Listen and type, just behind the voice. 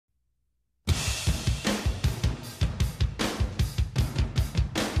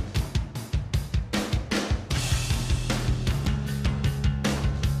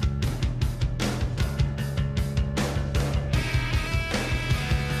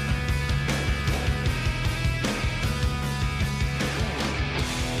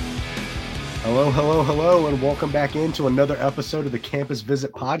Hello, hello, hello, and welcome back into another episode of the Campus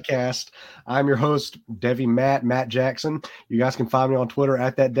Visit podcast. I'm your host, Devi Matt Jackson. You guys can find me on Twitter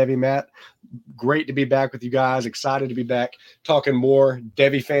at that Devi Matt. Great to be back with you guys. Excited to be back talking more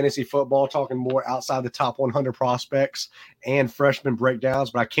Devi fantasy football, talking more outside the top 100 prospects and freshman breakdowns,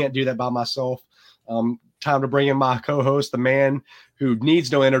 but I can't do that by myself. Time to bring in my co-host, the man who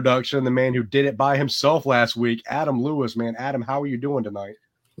needs no introduction, the man who did it by himself last week, Adam Lewis. Man, Adam, how are you doing tonight?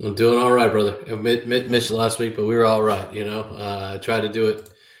 I'm doing all right, brother. I missed last week, but we were all right. I tried to do it.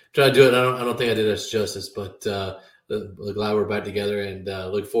 I don't think I did us justice, but glad we're back together and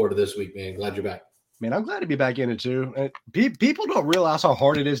look forward to this week, man. Glad you're back. Man, I'm glad to be back in it too. People don't realize how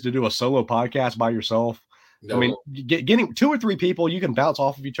hard it is to do a solo podcast by yourself. No. I mean, getting 2 or 3 people, you can bounce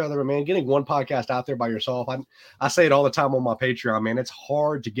off of each other. Man, getting one podcast out there by yourself, I say it all the time on my Patreon, man. It's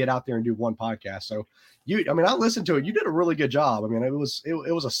hard to get out there and do one podcast. So I listened to it. You did a really good job. I mean, it was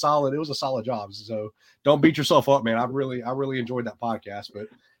a solid job. So don't beat yourself up, man. I really enjoyed that podcast. But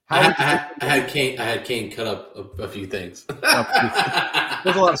I had Kane cut up a few things.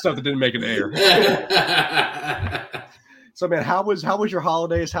 There's a lot of stuff that didn't make it air. So, man, how was your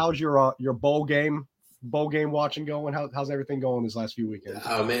holidays? How's your bowl game watching going? How's everything going these last few weekends?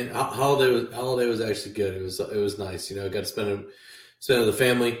 Oh man, holiday was actually good. It was nice. Got to spend with the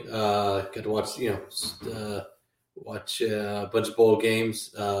family. Got to watch watch a bunch of bowl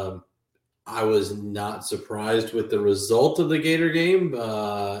games. I was not surprised with the result of the Gator game,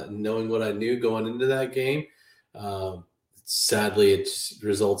 knowing what I knew going into that game. Sadly, it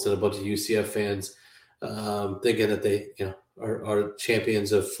results in a bunch of UCF fans thinking that they are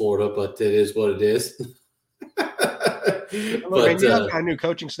champions of Florida, but it is what it is. Man, you guys got a new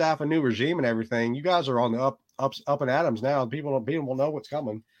coaching staff, a new regime, and everything. You guys are on the up and Adams now. People will know what's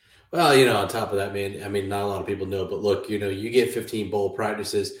coming. Well, on top of that, man, I mean, not a lot of people know, but look, you get 15 bowl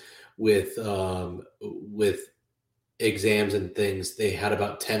practices with exams and things. They had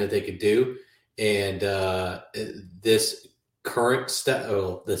about 10 that they could do, and this current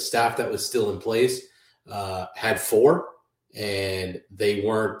the staff that was still in place had 4, and they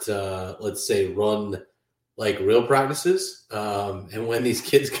weren't, let's say, run like real practices. And when these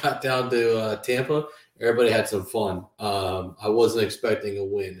kids got down to Tampa, everybody had some fun. I wasn't expecting a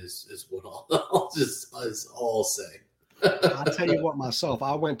win is what I'll say. I'll tell you what, myself,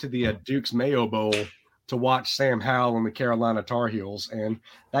 I went to the Duke's Mayo Bowl to watch Sam Howell and the Carolina Tar Heels. And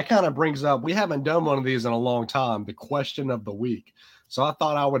that kind of brings up, we haven't done one of these in a long time, the question of the week. So I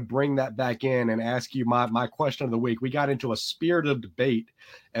thought I would bring that back in and ask you my question of the week. We got into a spirited debate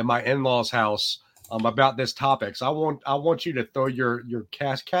at my in-laws' house about this topic. So I want you to throw your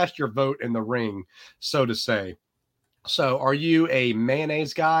cast your vote in the ring, so to say. So are you a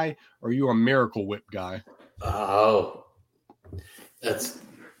mayonnaise guy or are you a Miracle Whip guy? Oh, that's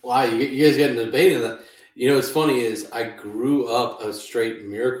why you guys getting debating that. What's funny is I grew up a straight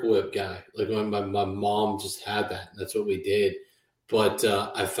Miracle Whip guy. Like when my mom just had that. That's what we did. But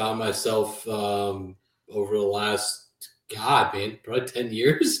I found myself over the last, probably 10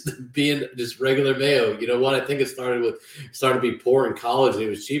 years being just regular mayo. You know what? I think it started to be poor in college and it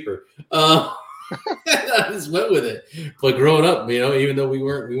was cheaper. I just went with it. But growing up, even though we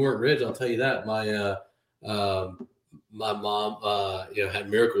weren't rich, I'll tell you that my mom, had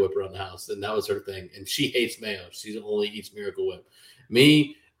Miracle Whip around the house, and that was her thing. And she hates mayo. She only eats Miracle Whip.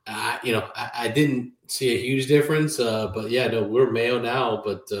 Me, I didn't see a huge difference. But yeah, no, we're mayo now.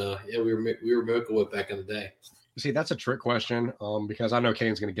 But we were Miracle Whip back in the day. See, that's a trick question because I know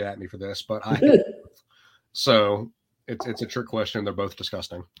Kane's going to get at me for this, but so it's a trick question. They're both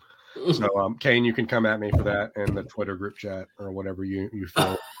disgusting. So, Kane, you can come at me for that in the Twitter group chat or whatever you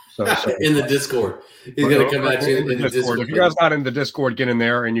feel. So in the Discord, he's going to come at you in the Discord. If you guys not in the Discord, get in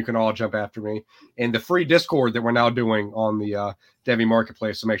there and you can all jump after me. And the free Discord that we're now doing on the Devi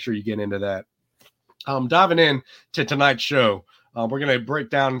Marketplace, so make sure you get into that. Diving in to tonight's show. We're going to break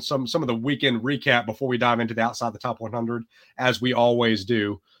down some of the weekend recap before we dive into the outside the top 100, as we always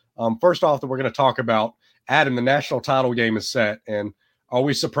do. First off, we're going to talk about Adam. The national title game is set, and are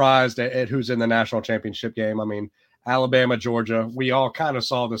we surprised at who's in the national championship game? I mean, Alabama, Georgia. We all kind of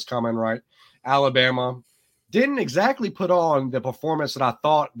saw this coming, right? Alabama didn't exactly put on the performance that I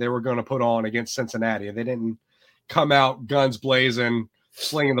thought they were going to put on against Cincinnati. They didn't come out guns blazing,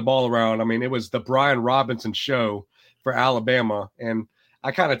 slinging the ball around. I mean, it was the Brian Robinson show for Alabama. And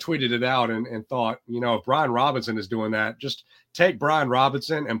I kind of tweeted it out and thought, if Brian Robinson is doing that, just take Brian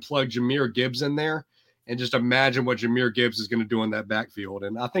Robinson and plug Jahmyr Gibbs in there and just imagine what Jahmyr Gibbs is going to do in that backfield.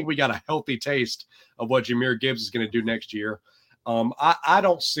 And I think we got a healthy taste of what Jahmyr Gibbs is going to do next year. I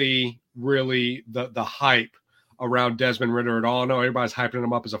don't see really the hype around Desmond Ridder at all. I know everybody's hyping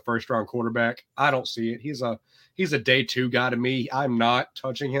him up as a first-round quarterback. I don't see it. He's a day 2 guy to me. I'm not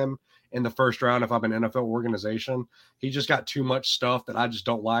touching him in the first round if I'm an NFL organization. He just got too much stuff that I just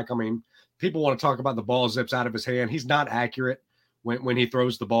don't like. I mean, people want to talk about the ball zips out of his hand. He's not accurate when he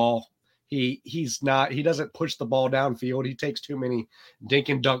throws the ball. He doesn't push the ball downfield. He takes too many dink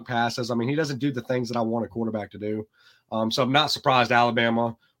and dunk passes. I mean, he doesn't do the things that I want a quarterback to do. So I'm not surprised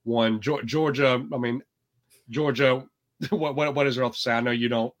Alabama won. Georgia, what is there else to say? I know you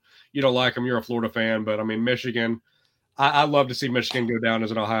don't like them. You're a Florida fan, but I mean, Michigan, I love to see Michigan go down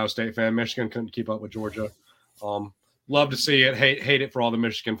as an Ohio State fan. Michigan couldn't keep up with Georgia. Love to see it. Hate it for all the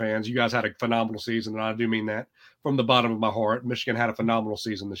Michigan fans. You guys had a phenomenal season, and I do mean that from the bottom of my heart. Michigan had a phenomenal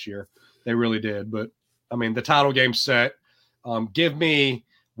season this year. They really did. But, I mean, the title game's set. Give me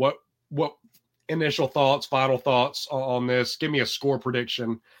what initial thoughts, final thoughts on this. Give me a score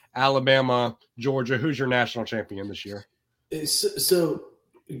prediction. Alabama, Georgia, who's your national champion this year? So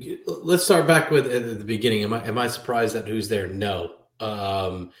let's start back with at the beginning. Am I surprised at who's there? No,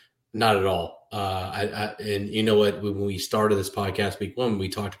 not at all. And you know what? When we started this podcast week 1, we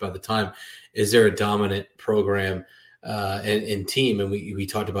talked about the time. Is there a dominant program and team? And we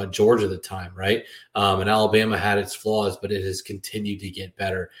talked about Georgia at the time, right? And Alabama had its flaws, but it has continued to get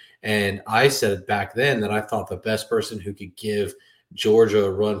better. And I said back then that I thought the best person who could give Georgia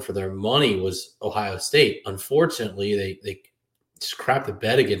a run for their money was Ohio State. Unfortunately, they just crapped the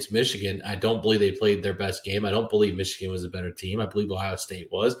bed against Michigan. I don't believe they played their best game. I don't believe Michigan was a better team. I believe Ohio State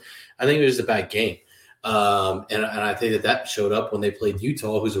was. I think it was a bad game. And I think that showed up when they played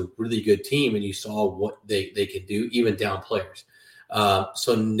Utah, who's a really good team, and you saw what they could do, even down players.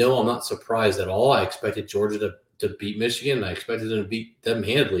 So, no, I'm not surprised at all. I expected Georgia to beat Michigan. I expected them to beat them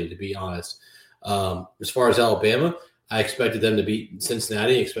handily, to be honest. As far as Alabama, I expected them to beat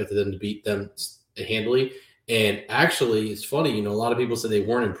Cincinnati. I expected them to beat them handily. And actually, it's funny, a lot of people said they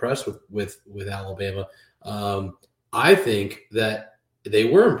weren't impressed with Alabama. I think that they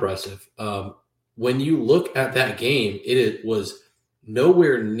were impressive. When you look at that game, it was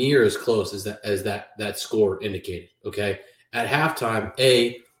nowhere near as close as that score indicated. Okay, at halftime,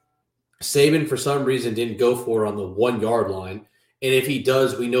 Saban for some reason didn't go for it on the 1 yard line, and if he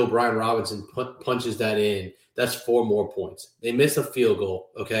does, we know Brian Robinson punches that in. That's 4 more points. They missed a field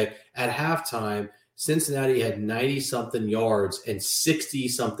goal. Okay, at halftime, Cincinnati had 90-something yards, and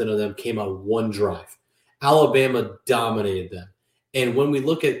 60-something of them came on one drive. Alabama dominated them. And when we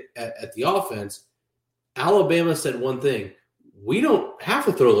look at the offense, Alabama said one thing: we don't have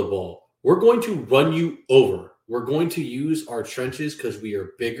to throw the ball. We're going to run you over. We're going to use our trenches because we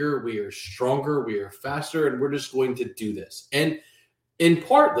are bigger, we are stronger, we are faster, and we're just going to do this. And in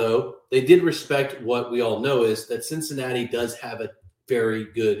part, though, they did respect what we all know is that Cincinnati does have a very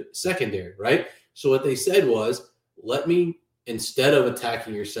good secondary, right? So what they said was, let me, instead of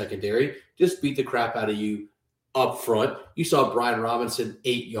attacking your secondary, just beat the crap out of you up front. You saw Brian Robinson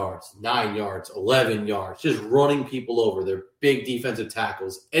 8 yards, 9 yards, 11 yards, just running people over. They're big defensive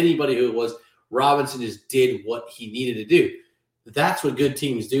tackles. Anybody who it was, Robinson just did what he needed to do. That's what good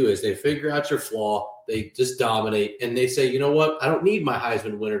teams do, is they figure out your flaw, they just dominate, and they say, you know what, I don't need my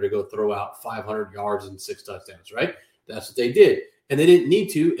Heisman winner to go throw out 500 yards and 6 touchdowns, right? That's what they did. And they didn't need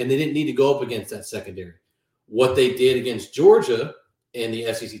to, and they didn't need to go up against that secondary. What they did against Georgia in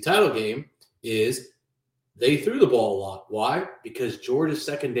the SEC title game is they threw the ball a lot. Why? Because Georgia's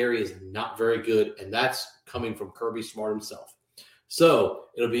secondary is not very good, and that's coming from Kirby Smart himself. So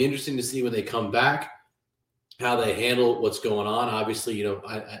it'll be interesting to see when they come back how they handle what's going on. Obviously,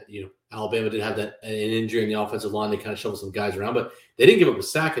 Alabama did have an injury in the offensive line. They kind of shuffled some guys around, but they didn't give up a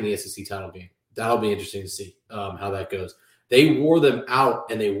sack in the SEC title game. That'll be interesting to see how that goes. They wore them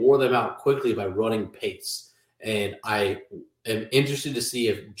out, and they wore them out quickly by running pace. And I am interested to see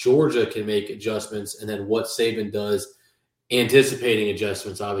if Georgia can make adjustments, and then what Saban does, anticipating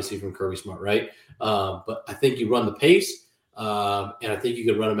adjustments, obviously, from Kirby Smart, right? But I think you run the pace, and I think you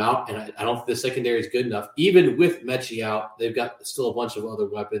can run them out. And I don't think the secondary is good enough. Even with Mechie out, they've got still a bunch of other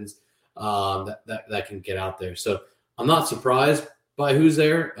weapons that can get out there. So I'm not surprised by who's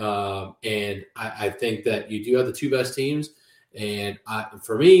there. And I think that you do have the 2 best teams. And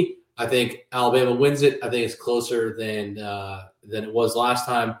for me, I think Alabama wins it. I think it's closer than it was last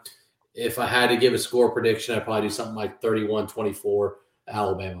time. If I had to give a score prediction, I'd probably do something like 31-24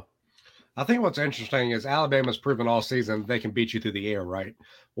 Alabama. I think what's interesting is Alabama's proven all season they can beat you through the air, right?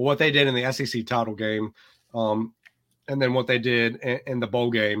 Well, what they did in the SEC title game, and then what they did in the bowl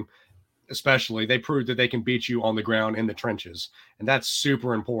game, especially, they proved that they can beat you on the ground in the trenches, and that's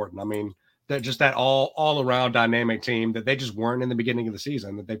super important. I mean, that all around dynamic team that they just weren't in the beginning of the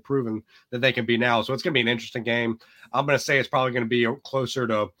season, that they've proven that they can be now. So it's going to be an interesting game. I'm going to say it's probably going to be closer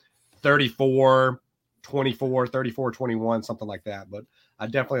to 34-24, 34-21, something like that. But I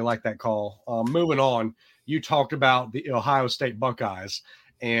definitely like that call. Moving on, you talked about the Ohio State Buckeyes,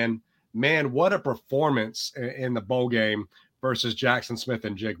 and man, what a performance in the bowl game versus Jackson Smith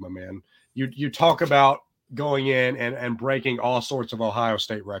and Jigma, man. You talk about going in and breaking all sorts of Ohio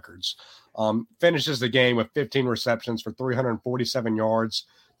State records. Finishes the game with 15 receptions for 347 yards,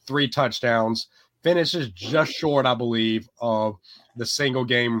 3 touchdowns, finishes just short, I believe, of the single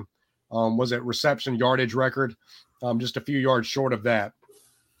game, was it reception yardage record? Just a few yards short of that.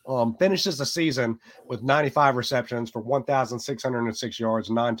 Finishes the season with 95 receptions for 1,606 yards,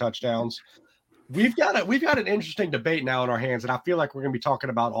 9 touchdowns. We've got an interesting debate now in our hands, and I feel like we're going to be talking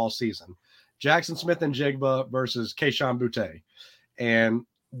about all season. Jackson Smith and Jigba versus Kayshon Boutte. And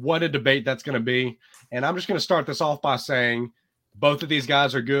what a debate that's going to be. And I'm just going to start this off by saying both of these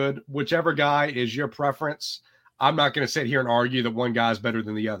guys are good. Whichever guy is your preference, I'm not going to sit here and argue that one guy is better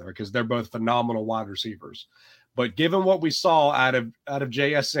than the other because they're both phenomenal wide receivers. But given what we saw out of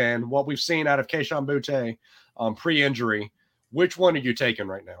JSN, what we've seen out of Kayshon Boutte pre-injury, which one are you taking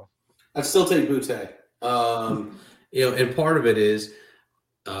right now? I'd still take Boutte. And part of it is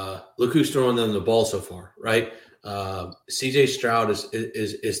look who's throwing them the ball so far, right? CJ Stroud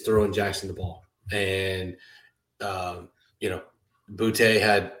is throwing Jackson the ball, and Boutte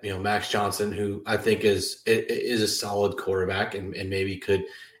had Max Johnson, who I think is a solid quarterback and maybe could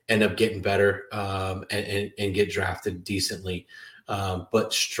end up getting better and get drafted decently.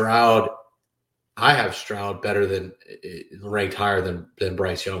 But Stroud, I have Stroud better than ranked higher than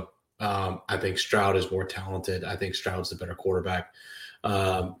Bryce Young. I think Stroud is more talented. I think Stroud's the better quarterback.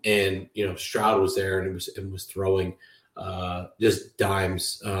 And Stroud was there and was throwing just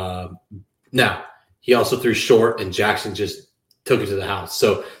dimes. Now he also threw short, and Jackson just took it to the house.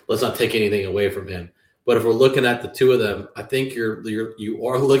 So let's not take anything away from him. But if we're looking at the two of them, I think you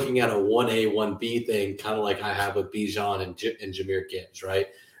are looking at a 1A, 1B thing, kind of like I have with Bijan and Jahmyr Gibbs, right?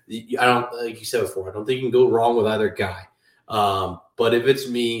 I don't, like you said before, I don't think you can go wrong with either guy. But if it's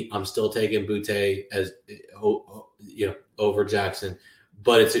me, I'm still taking Boutte as over Jackson,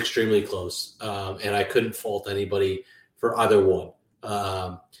 but it's extremely close. And I couldn't fault anybody for either one.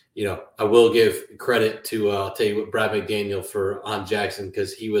 I will give credit to tell you what Brad McDaniel on Jackson,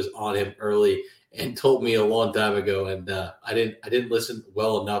 because he was on him early and told me a long time ago, and I didn't listen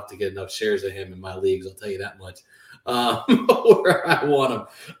well enough to get enough shares of him in my leagues. I'll tell you that much. Where I want him,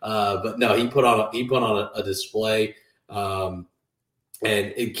 but no, he put on a display, and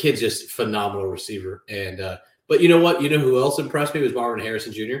kid's just phenomenal receiver. And but you know what? You know who else impressed me was Marvin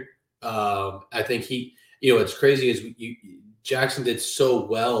Harrison Jr. I think he, what's crazy is Jackson did so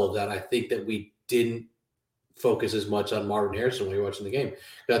well that I think that we didn't focus as much on Marvin Harrison when you're watching the game.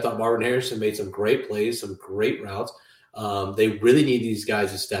 I thought Marvin Harrison made some great plays, some great routes. They really need these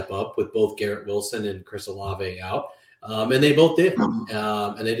guys to step up with both Garrett Wilson and Chris Olave out. And they both did.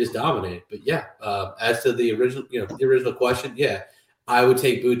 And they just dominated. But yeah, as to the original question, yeah, I would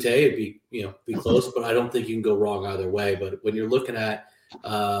take Boutte. It'd be close, but I don't think you can go wrong either way. But when you're looking at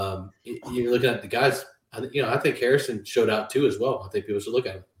the guys, I think Harrison showed out too as well. I think people should look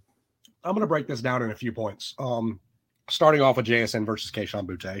at him. I'm going to break this down in a few points. Starting off with JSN versus Kayshon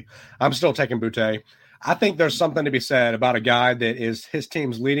Boutte. I'm still taking Boutte. I think there's something to be said about a guy that is his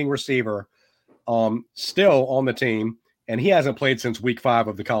team's leading receiver, still on the team, and he hasn't played since week 5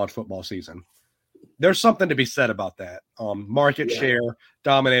 of the college football season. There's something to be said about that. Market share,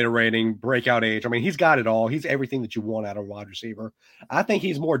 dominator rating, breakout age. I mean, he's got it all. He's everything that you want out of a wide receiver. I think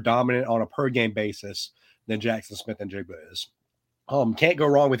he's more dominant on a per-game basis than Jackson Smith and Jigba is. Can't go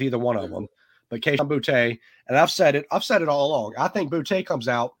wrong with either one of them. But Kayshon Boutte, and I've said it all along. I think Boutte comes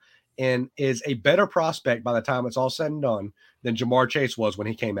out and is a better prospect by the time it's all said and done than Jamar Chase was when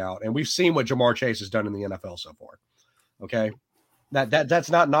he came out. And we've seen what Jamar Chase has done in the NFL so far. Okay. That's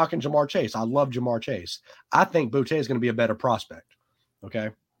not knocking Jamar Chase. I love Jamar Chase. I think Boutte is going to be a better prospect.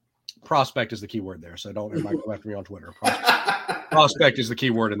 Okay. Prospect is the key word there. So don't everybody go after me on Twitter. Prospect is the key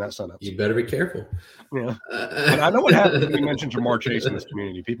word in that sentence. You better be careful. Yeah. But I know what happens when you mention Jamar Chase in this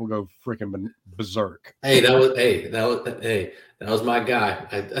community. People go freaking berserk. That was my guy.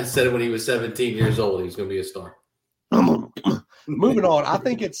 I said it when he was 17 years old. He was going to be a star. Moving on. I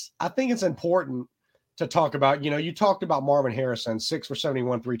think it's important to talk about, you talked about Marvin Harrison, 6 for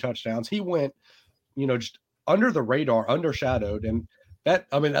 71, 3 touchdowns. He went, just under the radar, undershadowed. And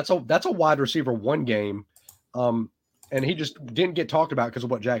that's a wide receiver one game. and he just didn't get talked about because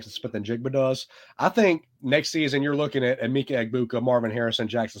of what Jackson Smith-Njigba does. I think next season you're looking at Emeka Egbuka, Marvin Harrison,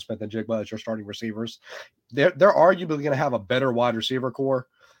 Jackson Smith-Njigba as your starting receivers. They're arguably going to have a better wide receiver core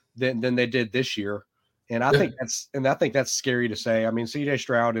than they did this year, and I think that's scary to say. I mean, C.J.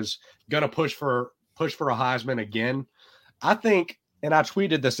 Stroud is going to push for a Heisman again. I think, and I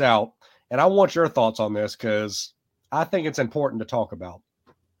tweeted this out, and I want your thoughts on this because I think it's important to talk about.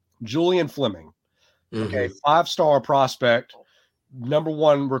 Julian Fleming. Okay, 5-star prospect, number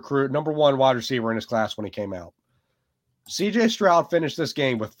one recruit, number one wide receiver in his class when he came out. C.J. Stroud finished this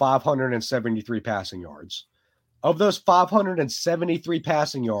game with 573 passing yards. Of those 573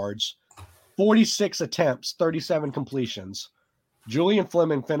 passing yards, 46 attempts, 37 completions. Julian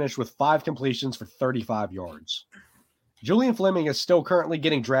Fleming finished with 5 completions for 35 yards. Julian Fleming is still currently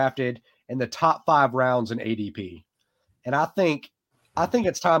getting drafted in the top 5 rounds in ADP. And I think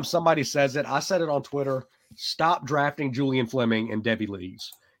it's time somebody says it. I said it on Twitter. Stop drafting Julian Fleming in Devy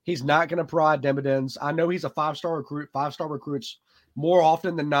leagues. He's not going to provide dividends. I know he's a 5-star recruit. 5-star recruits, more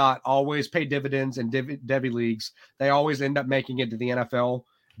often than not, always pay dividends in Devy leagues. They always end up making it to the NFL.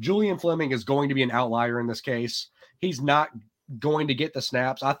 Julian Fleming is going to be an outlier in this case. He's not going to get the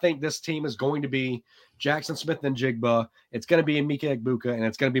snaps. I think this team is going to be Jackson Smith-Njigba. It's going to be Emeka Egbuka, and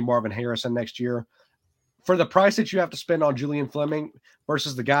it's going to be Marvin Harrison next year. For the price that you have to spend on Julian Fleming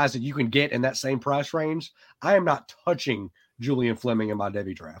versus the guys that you can get in that same price range, I am not touching Julian Fleming in my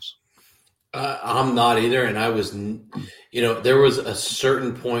Devy drafts. I'm not either. And I was, there was a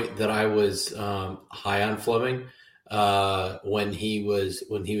certain point that I was high on Fleming when he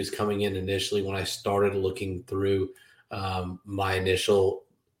was coming in initially, when I started looking through my initial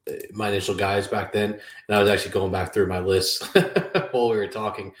guys back then. And I was actually going back through my list while we were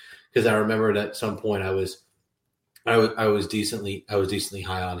talking, because I remembered at some point I was decently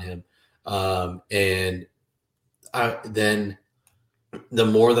high on him. And then the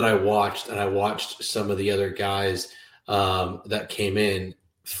more that I watched, and I watched some of the other guys that came in,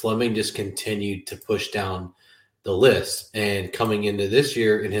 Fleming just continued to push down the list. And coming into this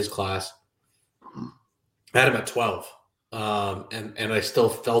year in his class, I had him at 12. And I still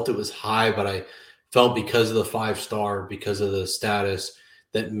felt it was high, but I felt because of the 5-star, because of the status,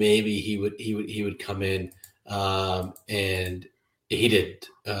 that maybe he would come in, and he didn't.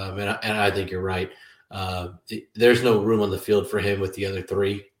 And I think you're right. There's no room on the field for him with the other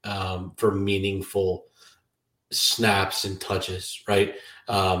 3 for meaningful snaps and touches, right?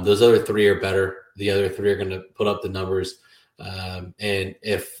 Those other 3 are better. The other 3 are going to put up the numbers. And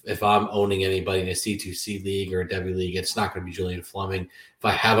if I'm owning anybody in a C2C league or a Devy league, it's not going to be Julian Fleming. If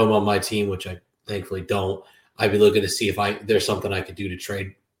I have him on my team, which I thankfully don't, I'd be looking to see if there's something I could do to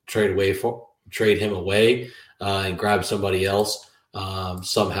trade him away and grab somebody else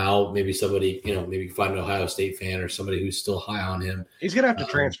somehow. Maybe somebody, maybe find an Ohio State fan or somebody who's still high on him. He's going to have to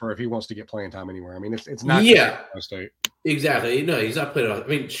transfer if he wants to get playing time anywhere. I mean, it's not Ohio State. Exactly. No, he's not playing. I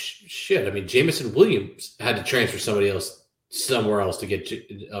mean, shit. I mean, Jameson Williams had to transfer somewhere else to get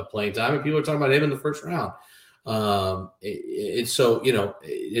playing time, and people are talking about him in the first round. And so,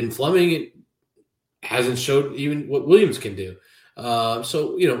 in Fleming, hasn't showed even what Williams can do.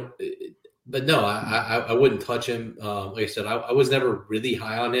 But no, I wouldn't touch him. Like I said, I was never really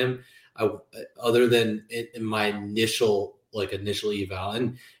high on him, other than in my initial eval.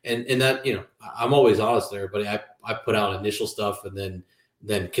 And that, I'm always honest there, but I put out initial stuff and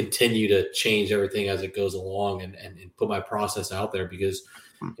then continue to change everything as it goes along and put my process out there, because,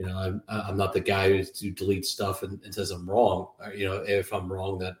 I'm not the guy who deletes stuff and says I'm wrong. Or, if I'm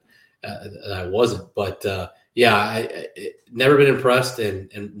wrong, that I wasn't. But I never been impressed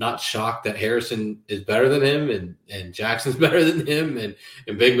and not shocked that Harrison is better than him and Jackson's better than him and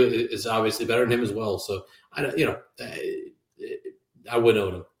Big is obviously better than him as well. So I would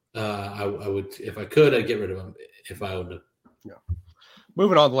own him. I would, if I could, I'd get rid of him if I owned him. Yeah.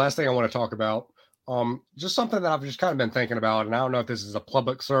 Moving on, the last thing I want to talk about, just something that I've just kind of been thinking about, and I don't know if this is a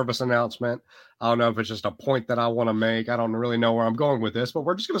public service announcement. I don't know if it's just a point that I want to make. I don't really know where I'm going with this, but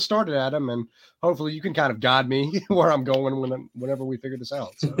we're just going to start it, Adam, and hopefully you can kind of guide me where I'm going whenever we figure this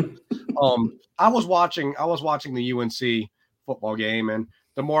out. So, I was watching the UNC football game, and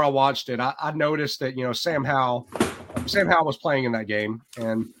the more I watched it, I noticed that, Sam Howell was playing in that game,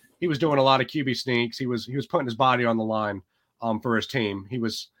 and he was doing a lot of QB sneaks. He was putting his body on the line for his team. He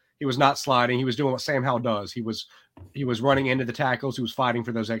was not sliding. He was doing what Sam Howell does. He was running into the tackles. He was fighting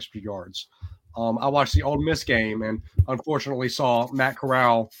for those extra yards. I watched the Ole Miss game and unfortunately saw Matt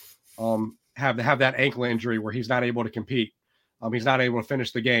Corral have that ankle injury where he's not able to compete. He's not able to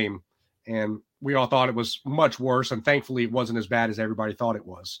finish the game, and we all thought it was much worse. And thankfully, it wasn't as bad as everybody thought it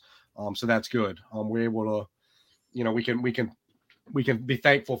was. So that's good. We're able we can be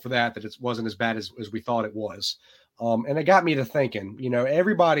thankful for that it wasn't as bad as we thought it was. And it got me to thinking,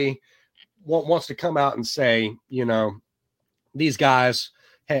 everybody wants to come out and say, these guys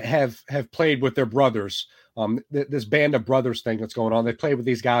have played with their brothers. This band of brothers thing that's going on. They played with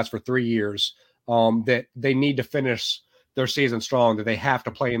these guys for 3 years. That they need to finish their season strong. That they have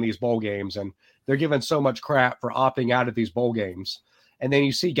to play in these bowl games, and they're given so much crap for opting out of these bowl games. And then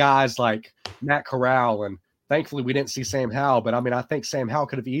you see guys like Matt Corral, and thankfully we didn't see Sam Howell. But I think Sam Howell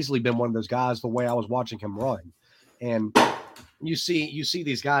could have easily been one of those guys the way I was watching him run. And you see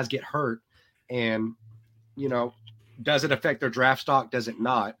these guys get hurt, and does it affect their draft stock? Does it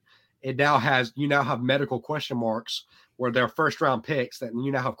not? You now have medical question marks where they're first round picks that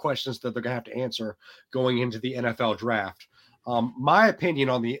you now have questions that they're going to have to answer going into the NFL draft. My opinion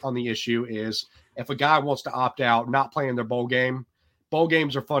on the issue is if a guy wants to opt out, not playing their bowl games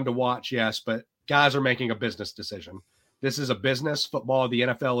are fun to watch. Yes, but guys are making a business decision. This is a business. Football, the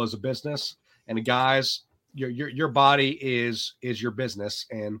NFL is a business, and guys, your body is your business,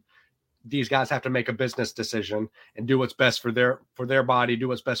 and these guys have to make a business decision and do what's best for their body, do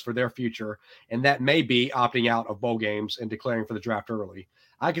what's best for their future. And that may be opting out of bowl games and declaring for the draft early.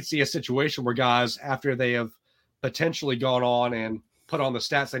 I could see a situation where guys, after they have potentially gone on and put on the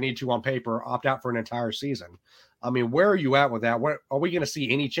stats they need to on paper, opt out for an entire season. Where are you at with that? What are we going to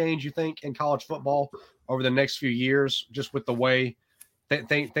see any change, you think, in college football over the next few years, just with the way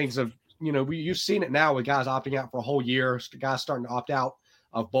things have, you've seen it now with guys opting out for a whole year, guys starting to opt out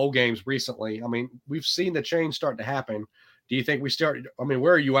of bowl games recently. We've seen the change start to happen. Do you think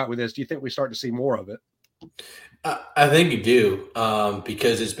where are you at with this? Do you think we start to see more of it? I think you do,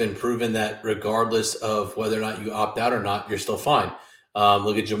 because it's been proven that regardless of whether or not you opt out or not, you're still fine.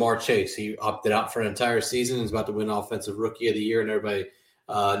 Look at Jamar Chase. He opted out for an entire season. He's about to win Offensive Rookie of the Year, and everybody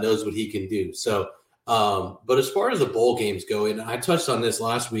knows what he can do. So, but as far as the bowl games go, and I touched on this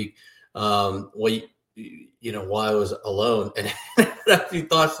last week, while I was alone, and I had a few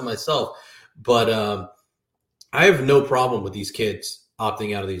thoughts to myself. But I have no problem with these kids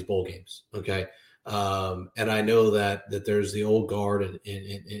opting out of these bowl games, okay? And I know that there's the old guard, and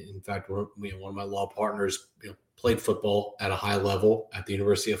in fact, one of my law partners played football at a high level at the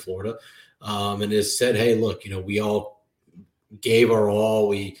University of Florida, and has said, hey, look, we all gave our all.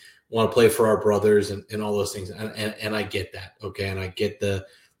 We want to play for our brothers and all those things. And I get that, okay? And I get the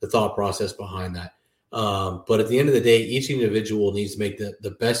thought process behind that. But at the end of the day, each individual needs to make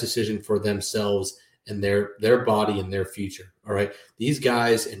the best decision for themselves and their body and their future. All right. These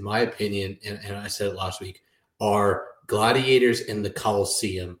guys, in my opinion, and I said it last week, are gladiators in the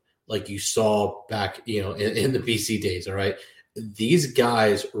Coliseum, like you saw back, in the BC days. All right. These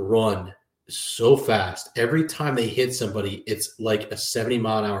guys run so fast. Every time they hit somebody, it's like a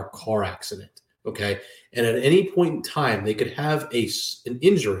 70-mile-an-hour car accident. Okay. And at any point in time, they could have an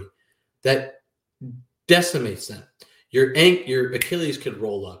injury that decimates them. Your Achilles could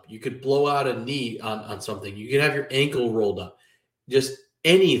roll up. You could blow out a knee on something. You could have your ankle rolled up. Just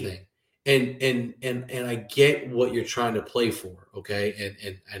anything. And I get what you're trying to play for,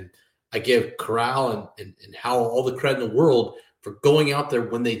 okay? And I give Corral and Howell all the credit in the world for going out there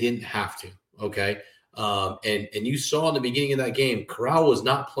when they didn't have to, okay? And you saw in the beginning of that game, Corral was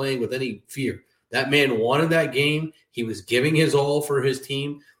not playing with any fear. That man wanted that game. He was giving his all for his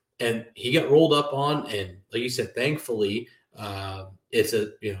team. And he got rolled up on, and like you said, thankfully, it's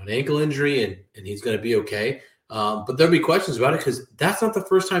an ankle injury, and he's going to be okay. But there'll be questions about it because that's not the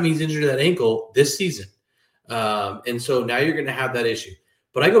first time he's injured that ankle this season, and so now you're going to have that issue.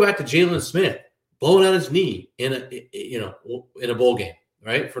 But I go back to Jalen Smith blowing out his knee in a bowl game,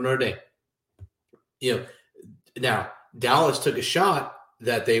 right, for Notre Dame. Now Dallas took a shot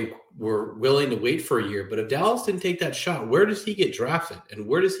that they were willing to wait for a year. But if Dallas didn't take that shot, where does he get drafted and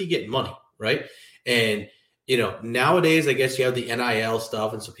where does he get money, right? And, nowadays, I guess you have the NIL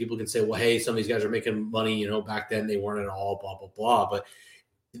stuff. And so people can say, well, hey, some of these guys are making money. Back then they weren't at all, blah, blah, blah. But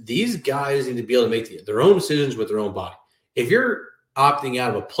these guys need to be able to make their own decisions with their own body. If you're opting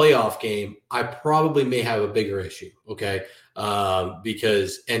out of a playoff game, I probably may have a bigger issue, okay?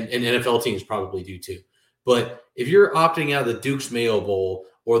 Because and NFL teams probably do too. But if you're opting out of the Duke's Mayo Bowl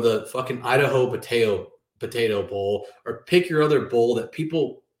or the fucking Idaho Potato Bowl, or pick your other bowl that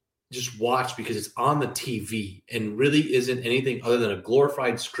people just watch because it's on the TV and really isn't anything other than a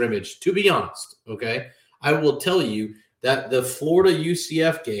glorified scrimmage, to be honest, okay? I will tell you that the Florida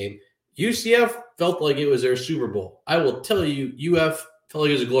UCF game, UCF felt like it was their Super Bowl. I will tell you, UF felt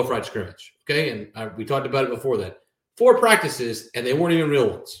like it was a glorified scrimmage, okay? And we talked about it before that. 4 practices, and they weren't even real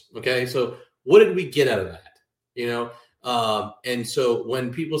ones, okay? So what did we get out of that, And so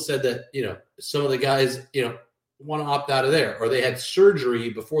when people said that, some of the guys, want to opt out of there, or they had surgery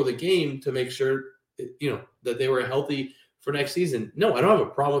before the game to make sure, that they were healthy for next season. No, I don't have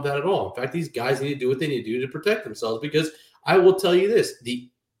a problem with that at all. In fact, these guys need to do what they need to do to protect themselves, because I will tell you this, the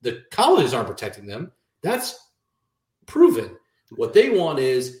colleges aren't protecting them. That's proven. What they want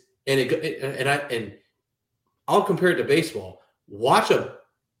is, and I'll compare it to baseball. Watch a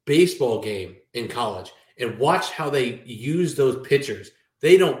baseball game in college and watch how they use those pitchers.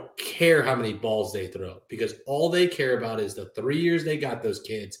 They don't care how many balls they throw, because all they care about is the 3 years they got those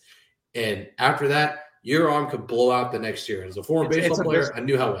kids. And after that, your arm could blow out the next year. As a former baseball player, I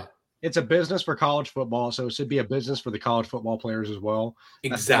knew how it went. It's a business for college football, so it should be a business for the college football players as well.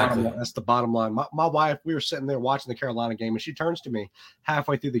 Exactly. That's the bottom line. My wife, we were sitting there watching the Carolina game, and she turns to me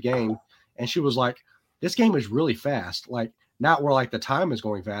halfway through the game, and she was like, this game is really fast. Like, not where, like, the time is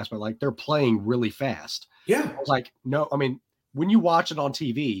going fast, but, like, they're playing really fast. Yeah. I was like, no, I mean, when you watch it on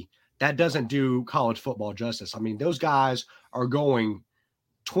TV, that doesn't do college football justice. I mean, those guys are going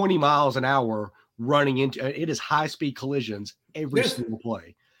 20 miles an hour running into it. Is high-speed collisions every single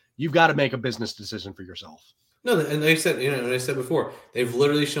play. You've got to make a business decision for yourself. No, and they said, and I said before, they've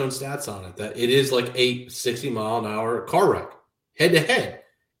literally shown stats on it that it is like a 60-mile-an-hour car wreck, head-to-head,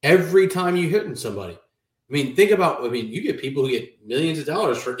 every time you hit somebody. I mean, you get people who get millions of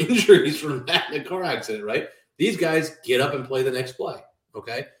dollars for injuries from that in a car accident, right? These guys get up and play the next play,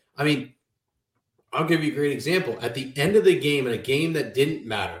 okay? I mean, I'll give you a great example. At the end of the game, in a game that didn't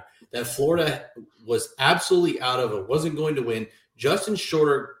matter, that Florida was absolutely out of, it wasn't going to win, Justin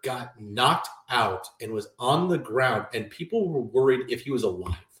Shorter got knocked out and was on the ground, and people were worried if he was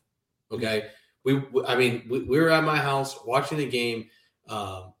alive, okay? We were at my house watching the game.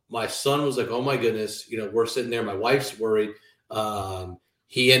 My son was like, oh, my goodness, we're sitting there. My wife's worried.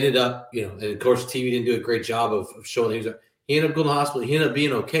 He ended up, and of course, TV didn't do a great job of showing he ended up going to the hospital. He ended up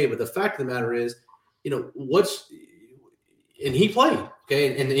being okay. But the fact of the matter is, and he played,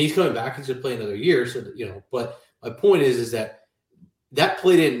 okay, and he's coming back. He's going to play another year. So, but my point is that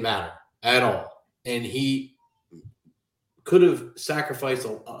play didn't matter at all. And he could have sacrificed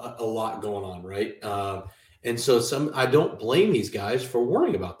a lot going on, right? And so I don't blame these guys for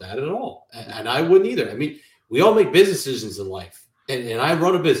worrying about that at all. And I wouldn't either. I mean, we all make business decisions in life. And I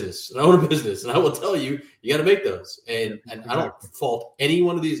run a business, and I own a business, and I will tell you, you got to make those. And I don't fault any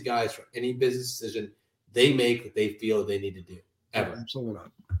one of these guys for any business decision they make that they feel they need to do, ever. Absolutely not.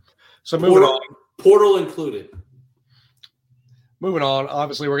 So moving on. Portal included. Moving on,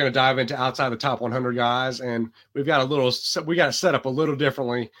 obviously, we're going to dive into outside the top 100 guys, and we got to set up a little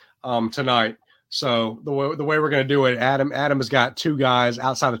differently tonight. So the way we're going to do it, Adam has got two guys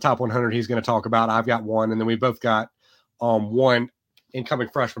outside the top 100 he's going to talk about. I've got one, and then we both got one incoming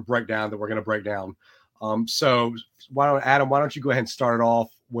freshman breakdown that we're going to break down. So why don't you go ahead and start it off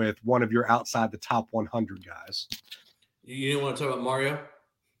with one of your outside the top 100 guys? You didn't want to talk about Mario?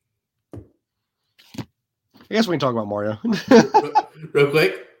 I guess we can talk about Mario. Real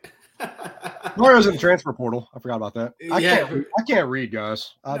quick. Mario's in the transfer portal. I forgot about that. I can't read,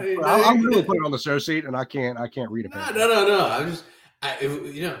 guys. I'm really putting it on the show seat, and I can't read it. No. I'm just,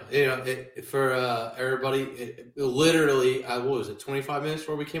 for everybody, literally, what was it, 25 minutes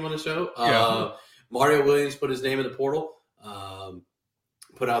before we came on the show? Yeah. Mario Williams put his name in the portal.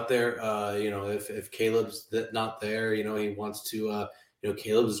 Put out there, if Caleb's not there, he wants to,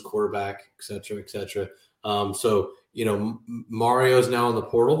 Caleb's his quarterback, et cetera, et cetera. So, Mario's now in the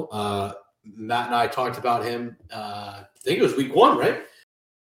portal. Matt and I talked about him. I think it was week 1, right?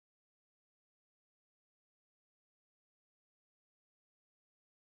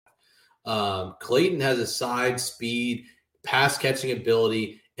 Clayton has a side speed, pass catching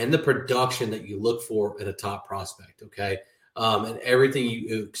ability, and the production that you look for in a top prospect. Okay. And everything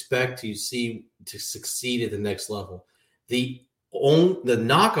you expect to see to succeed at the next level. The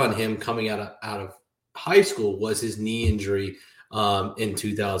knock on him coming out of high school was his knee injury in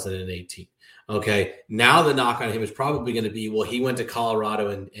 2018. Okay. Now the knock on him is probably going to be, well, he went to Colorado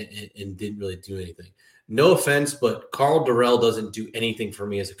and didn't really do anything. No offense, but Karl Dorrell doesn't do anything for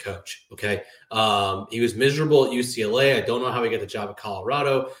me as a coach. Okay. He was miserable at UCLA. I don't know how he got the job at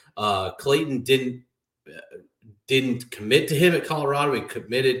Colorado. Clayton didn't commit to him at Colorado. He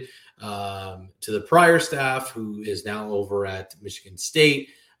committed to the prior staff, who is now over at Michigan State.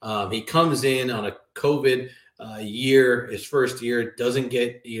 He comes in on a COVID year, his first year, doesn't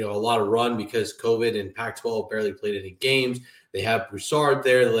get a lot of run because COVID and Pac-12 barely played any games. They have Broussard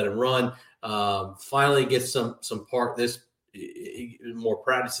there, they let him run. Finally gets some part this more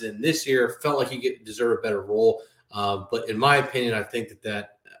practice in this year. Felt like he deserved a better role. But in my opinion, I think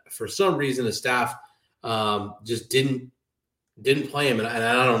that for some reason the staff just didn't didn't play him, and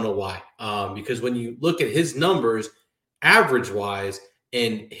I don't know why. Because when you look at his numbers, average-wise,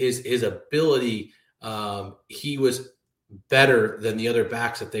 and his ability, he was better than the other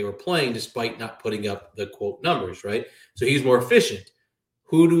backs that they were playing, despite not putting up the quote numbers, right? So he's more efficient.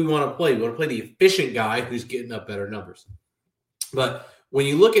 Who do we want to play? We want to play the efficient guy who's getting up better numbers. But when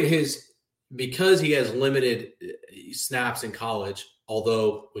you look at because he has limited snaps in college,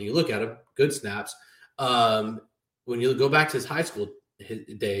 although when you look at him, good snaps. When you go back to his high school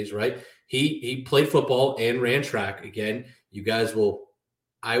days, right? He played football and ran track. Again,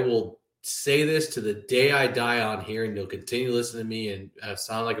 I will say this to the day I die on here, and you'll continue to listen to me and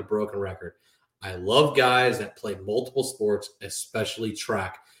sound like a broken record. I love guys that play multiple sports, especially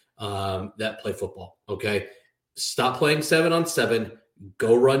track, that play football. Okay. Stop playing 7-on-7,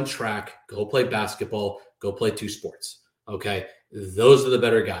 go run track, go play basketball, go play 2 sports. Okay. Those are the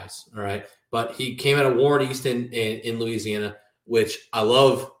better guys. All right. But he came out of Warren Easton in Louisiana, which I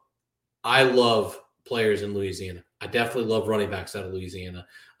love. I love players in Louisiana. I definitely love running backs out of Louisiana.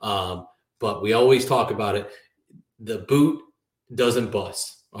 But we always talk about it. The boot doesn't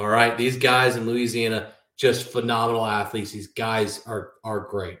bust. All right. These guys in Louisiana, just phenomenal athletes. These guys are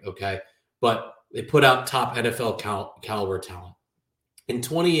great. Okay. But they put out top NFL caliber talent. In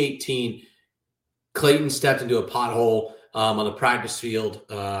 2018, Clayton stepped into a pothole on the practice field,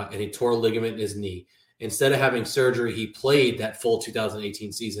 and he tore a ligament in his knee. Instead of having surgery, he played that full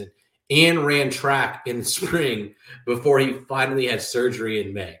 2018 season and ran track in the spring before he finally had surgery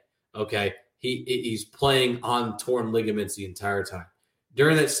in May. Okay. He's playing on torn ligaments the entire time.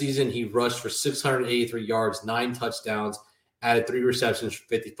 During that season, he rushed for 683 yards, 9 touchdowns, added 3 receptions for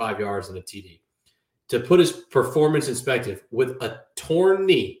 55 yards and a TD. To put his performance in perspective, with a torn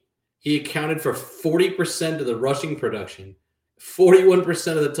knee, he accounted for 40% of the rushing production,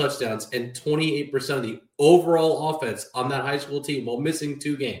 41% of the touchdowns, and 28% of the overall offense on that high school team while missing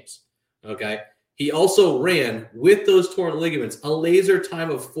 2 games. Okay. He also ran, with those torn ligaments, a laser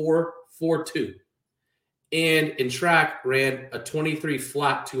time of 4.42. And in track, ran a 23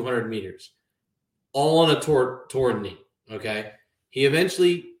 flat 200 meters, all on a torn knee. Okay. He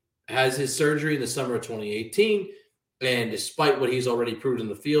eventually has his surgery in the summer of 2018. And despite what he's already proved in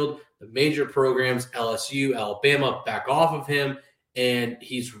the field, the major programs, LSU, Alabama, back off of him. And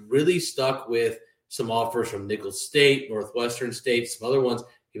he's really stuck with some offers from Nicholls State, Northwestern State, some other ones.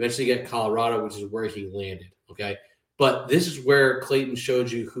 He eventually got Colorado, which is where he landed. Okay. But this is where Clayton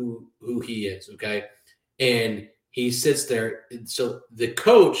showed you who he is. Okay. And he sits there. So the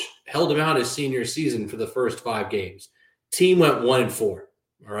coach held him out his senior season for the first 5 games. Team went 1-4. All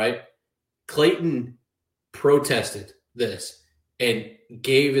right. Clayton protested this and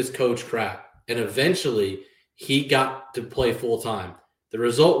gave his coach crap. And eventually he got to play full time. The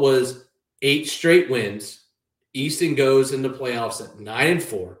result was 8 straight wins. Easton goes into playoffs at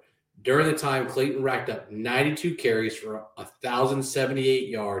 9-4. During the time, Clayton racked up 92 carries for 1,078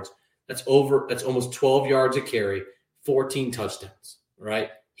 yards. That's almost 12 yards a carry, 14 touchdowns, right?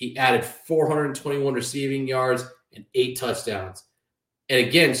 He added 421 receiving yards and 8 touchdowns. And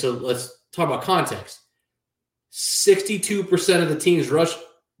again, so let's talk about context. 62% of the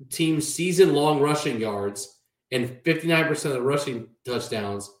team's season-long rushing yards and 59% of the rushing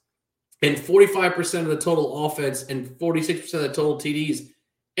touchdowns and 45% of the total offense and 46% of the total TDs.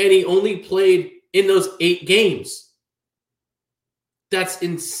 And he only played in those 8 games. That's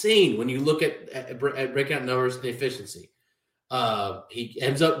insane when you look at breakout numbers and efficiency. He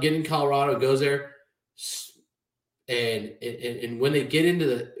ends up getting Colorado, goes there, and when they get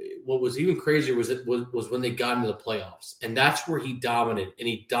into what was even crazier was when they got into the playoffs, and that's where he dominated, and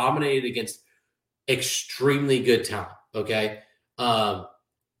he dominated against extremely good talent. Okay,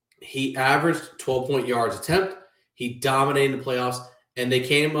 he averaged 12 yards attempt. He dominated the playoffs, and they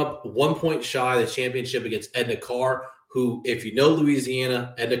came up 1 point shy of the championship against Edna Carr, who, if you know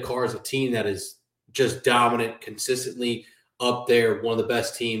Louisiana, Edna Carr is a team that is just dominant, consistently up there, one of the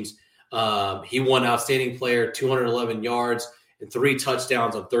best teams. He won Outstanding Player, 211 yards and 3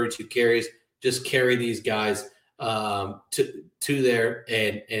 touchdowns on 32 carries. Just carry these guys to there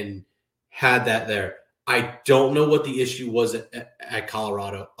and had that there. I don't know what the issue was at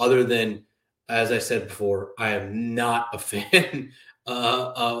Colorado, other than, as I said before, I am not a fan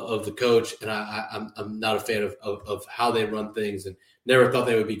of the coach, and I'm not a fan of how they run things, and never thought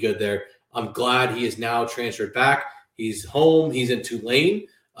they would be good there. I'm glad he is now transferred back. He's home. He's in Tulane,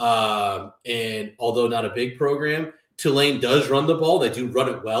 and although not a big program, Tulane does run the ball. They do run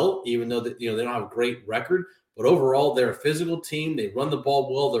it well, even though they don't have a great record. But overall, they're a physical team. They run the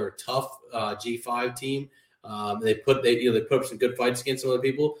ball well. They're a tough G5 team. They put up some good fights against some other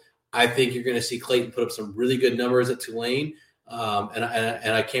people. I think you're going to see Clayton put up some really good numbers at Tulane.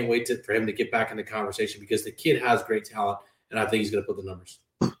 And I can't wait for him to get back in the conversation because the kid has great talent, and I think he's going to put the numbers.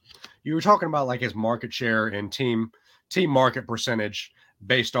 You were talking about like his market share and team market percentage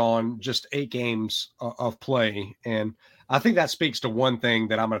based on just 8 games of play. And I think that speaks to one thing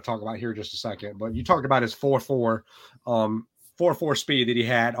that I'm going to talk about here in just a second. But you talked about his 4.4 speed that he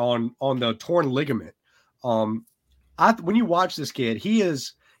had on the torn ligament. When you watch this kid,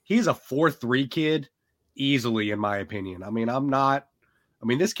 he's a 4.3 kid easily, in my opinion.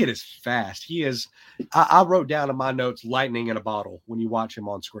 This kid is fast. He is. I wrote down in my notes lightning in a bottle when you watch him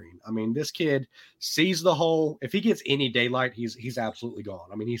on screen. I mean, this kid sees the hole. If he gets any daylight, he's absolutely gone.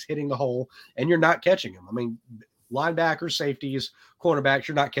 I mean, he's hitting the hole, and you're not catching him. I mean, linebackers, safeties, quarterbacks,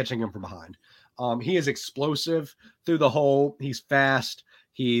 you're not catching him from behind. He is explosive through the hole. He's fast.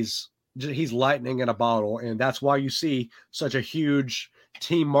 He's lightning in a bottle, and that's why you see such a huge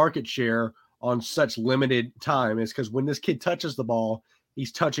team market share on such limited time. Is because when this kid touches the ball,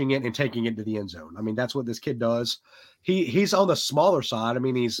 he's touching it and taking it to the end zone. I mean, that's what this kid does. He's on the smaller side. I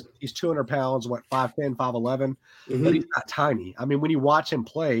mean, he's 200 pounds, 5'10", 5'11", but he's not tiny. I mean, when you watch him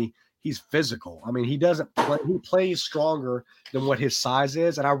play, he's physical. I mean, he doesn't play. He plays stronger than what his size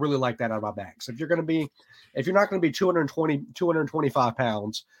is, and I really like that out of my back. So if you're not going to be 220, 225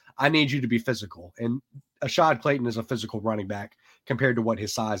 pounds, I need you to be physical. And Ashad Clayton is a physical running back compared to what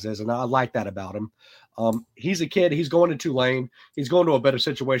his size is, and I like that about him. He's a kid. He's going to Tulane. He's going to a better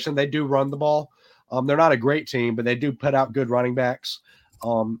situation. They do run the ball. They're not a great team, but they do put out good running backs.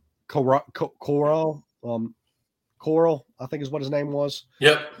 Coral, I think is what his name was.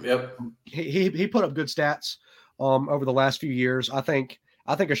 Yep. He put up good stats over the last few years. I think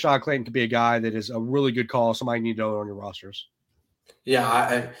Ashad Clayton could be a guy that is a really good call. Somebody you need to know on your rosters.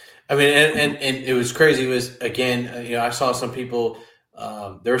 Yeah, I mean, and it was crazy. It was, again, I saw some people.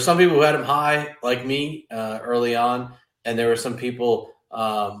 There were some people who had him high, like me, early on, and there were some people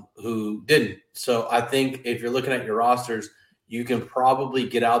who didn't. So I think if you're looking at your rosters, you can probably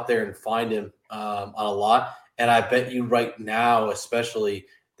get out there and find him on a lot. And I bet you right now, especially,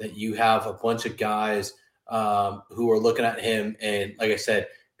 that you have a bunch of guys who are looking at him, and like I said,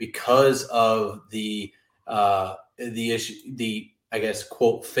 because of the issue, I guess,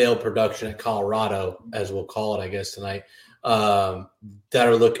 quote, failed production at Colorado, as we'll call it, I guess, tonight, that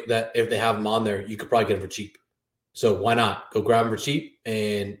if they have him on there, you could probably get him for cheap. So why not go grab him for cheap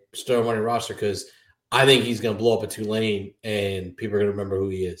and start him on your roster? Because I think he's going to blow up at Tulane, and people are going to remember who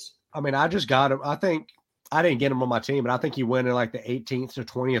he is. I mean, I just got him. I think I didn't get him on my team, but I think he went in like the 18th to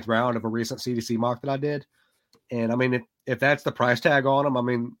 20th round of a recent CDC mock that I did. And I mean, if that's the price tag on him, I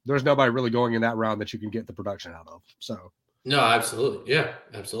mean, there's nobody really going in that round that you can get the production out of. So. No, absolutely. Yeah,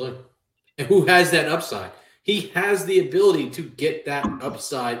 absolutely. And who has that upside? He has the ability to get that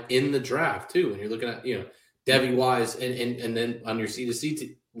upside in the draft, too. When you're looking at, Devy Wise and then on your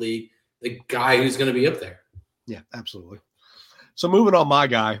C2C league, the guy who's going to be up there. Yeah, absolutely. So moving on, my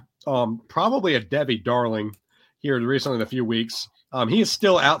guy, probably a Devy darling here recently in a few weeks. He is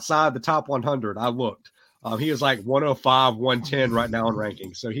still outside the top 100. I looked. He is like 105, 110 right now in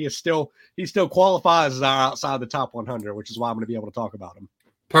rankings. So he still qualifies as outside the top 100, which is why I'm going to be able to talk about him.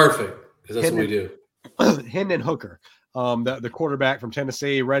 Perfect, because that's what we do. Hendon Hooker, the quarterback from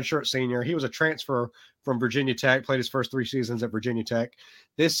Tennessee, redshirt senior. He was a transfer from Virginia Tech, played his first 3 seasons at Virginia Tech.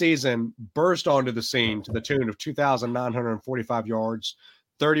 This season burst onto the scene to the tune of 2,945 yards,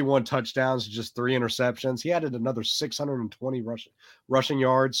 31 touchdowns, just 3 interceptions. He added another 620 rushing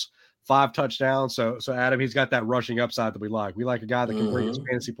yards, 5 touchdowns. So Adam, he's got that rushing upside that we like. We like a guy that can bring his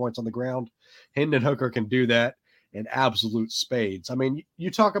fantasy points on the ground. Hendon Hooker can do that in absolute spades. I mean, you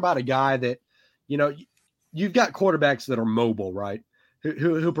talk about a guy that, you've got quarterbacks that are mobile, right?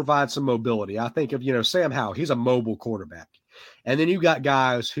 Who provide some mobility. I think of, Sam Howell. He's a mobile quarterback. And then you've got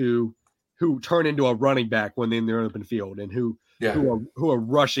guys who turn into a running back when they're in their open field and who are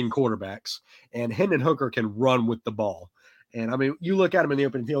rushing quarterbacks. And Hendon Hooker can run with the ball. And, I mean, you look at him in the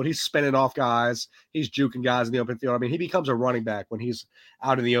open field, he's spinning off guys. He's juking guys in the open field. I mean, he becomes a running back when he's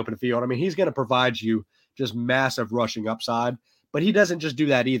out in the open field. I mean, he's going to provide you just massive rushing upside. But he doesn't just do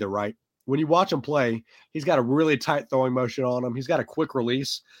that either, right? When you watch him play, he's got a really tight throwing motion on him. He's got a quick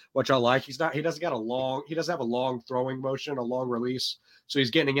release, which I like. He doesn't have a long throwing motion, a long release. So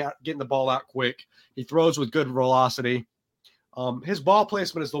he's getting the ball out quick. He throws with good velocity. His ball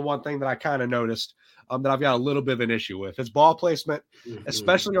placement is the one thing that I kind of noticed that I've got a little bit of an issue with. His ball placement,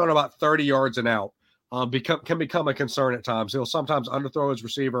 especially on about 30 yards and out, can become a concern at times. He'll sometimes underthrow his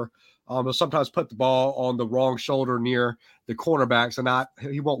receiver. He'll sometimes put the ball on the wrong shoulder near the cornerbacks,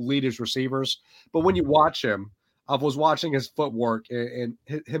 and he won't lead his receivers. But when you watch him, I was watching his footwork and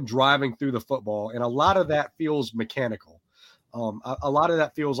him driving through the football, and a lot of that feels mechanical. A lot of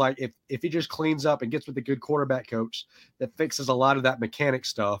that feels like if he just cleans up and gets with a good quarterback coach that fixes a lot of that mechanic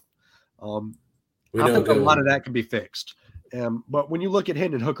stuff, I think a lot of that can be fixed. But when you look at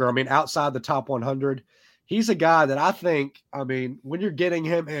Hendon Hooker, I mean, outside the top 100, he's a guy that I think, I mean, when you're getting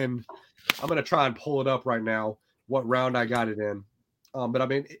him in, I'm going to try and pull it up right now, what round I got it in. But I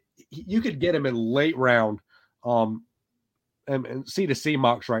mean, you could get him in late round and C2C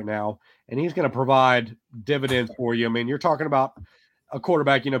mocks right now, and he's going to provide dividends for you. I mean, you're talking about a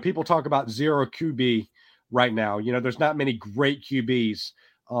quarterback, people talk about zero QB right now. There's not many great QBs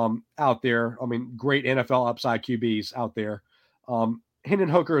out there. I mean, great NFL upside QBs out there. Hendon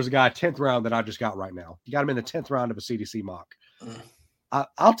Hooker is a guy 10th round that I just got right now. You got him in the 10th round of a CDC mock.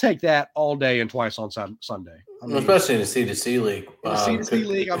 I'll take that all day and twice on Sunday. I mean, especially in the C2C league. In the C2C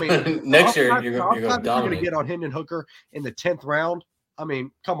league, I mean, next year you're going to dominate. To get on Hendon Hooker in the 10th round. I mean,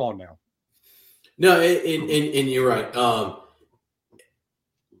 come on now. No, and you're right.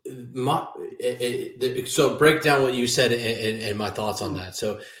 So break down what you said and my thoughts on that.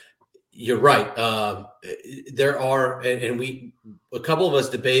 So you're right. There are, and a couple of us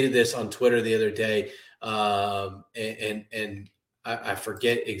debated this on Twitter the other day, and I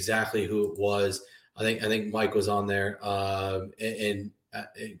forget exactly who it was. I think Mike was on there, and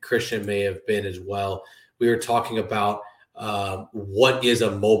Christian may have been as well. We were talking about what is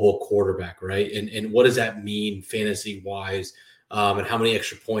a mobile quarterback, right? And what does that mean fantasy wise, and how many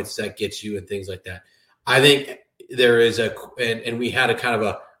extra points that gets you and things like that. I think there is and we had a kind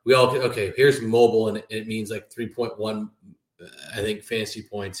of here's mobile, and it means like 3.1, I think, fantasy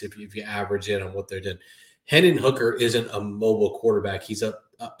points if you average it on what they're doing. Hendon Hooker isn't a mobile quarterback. He's a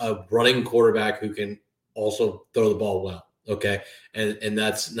running quarterback who can also throw the ball well. Okay. And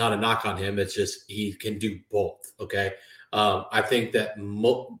that's not a knock on him. It's just, he can do both. Okay. I think that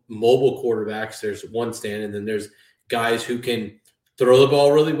mobile quarterbacks, there's one stand, and then there's guys who can throw the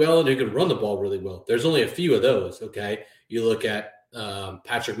ball really well and who can run the ball really well. There's only a few of those. Okay. You look at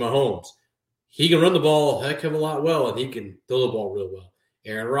Patrick Mahomes. He can run the ball a heck of a lot well, and he can throw the ball real well.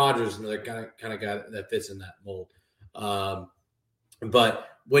 Aaron Rodgers, another kind of guy that fits in that mold. But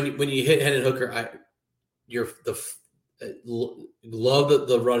when you hit Hendon Hooker, love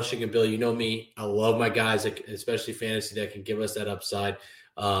the rushing ability. You know me, I love my guys, especially fantasy, that can give us that upside,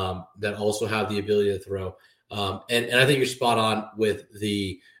 that also have the ability to throw. And I think you're spot on with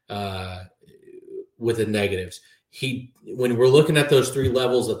the negatives. When we're looking at those three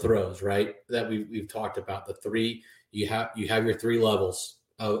levels of throws, right, that we've talked about, the three. You have your three levels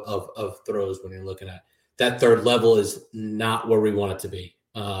of throws when you're looking at. That third level is not where we want it to be,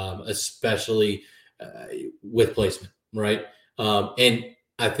 especially with placement, right? And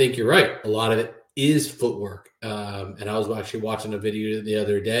I think you're right. A lot of it is footwork. And I was actually watching a video the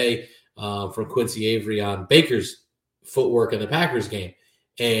other day from Quincy Avery on Baker's footwork in the Packers game,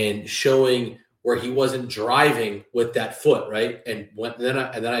 and showing where he wasn't driving with that foot, right? And then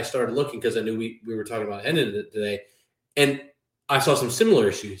I started looking, because I knew we were talking about Hendon today. And I saw some similar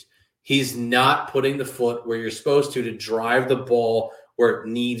issues. He's not putting the foot where you're supposed to drive the ball where it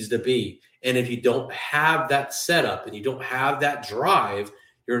needs to be. And if you don't have that setup and you don't have that drive,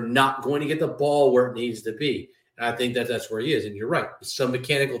 you're not going to get the ball where it needs to be. And I think that's where he is. And you're right. Some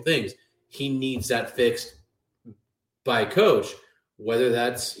mechanical things. He needs that fixed by a coach, whether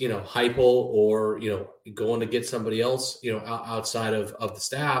that's, Heupel or, going to get somebody else, outside of the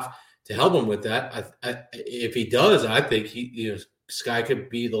staff to help him with that. If he does, I think sky could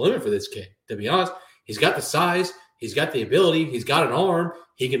be the limit for this kid. To be honest, he's got the size, he's got the ability, he's got an arm,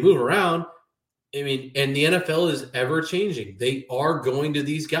 he can move around. I mean, and the NFL is ever changing. They are going to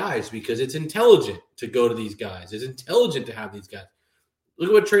these guys because it's intelligent to go to these guys. It's intelligent to have these guys. Look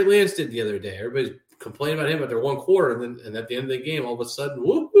at what Trey Lance did the other day. Everybody's complaining about him after one quarter, and at the end of the game, all of a sudden,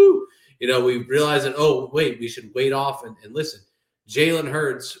 whoop-hoo, we realize that, oh, wait, we should wait off and listen. Jalen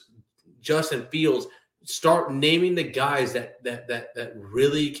Hurts, Justin Fields, start naming the guys that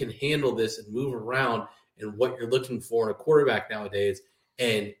really can handle this and move around and what you're looking for in a quarterback nowadays.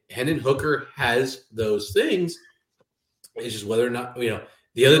 And Hendon Hooker has those things. It's just whether or not,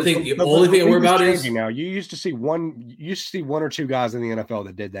 the other thing, the only thing I worry about is now you used to see one or two guys in the NFL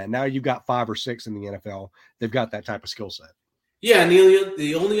that did that. Now you've got 5 or 6 in the NFL. They've got that type of skill set. Yeah. And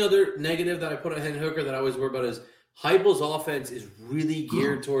the only other negative that I put on Hendon Hooker that I always worry about is Heupel's offense is really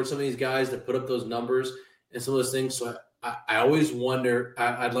geared towards some of these guys that put up those numbers and some of those things. So I always wonder,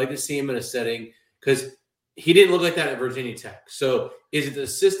 I'd like to see him in a setting, because he didn't look like that at Virginia Tech. So is it the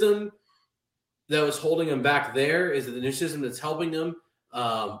system that was holding him back there? Is it the new system that's helping him?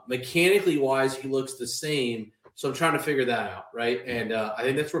 Mechanically wise, he looks the same, So I'm trying to figure that out, right? And I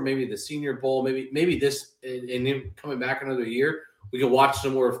think that's where maybe the Senior Bowl, maybe this, and then coming back another year, we can watch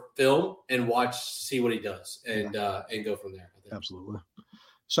some more film and see what he does, and go from there. I think. Absolutely.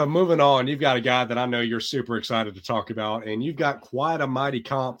 So moving on, you've got a guy that I know you're super excited to talk about, and you've got quite a mighty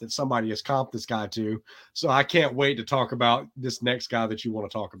comp that somebody has comped this guy to. So I can't wait to talk about this next guy that you want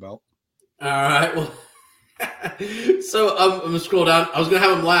to talk about. All right. Well, so I'm going to scroll down. I was going to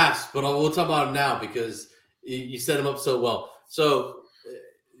have him last, but we'll talk about him now because you set him up so well. So,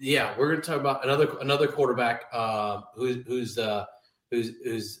 yeah, we're going to talk about another quarterback who's a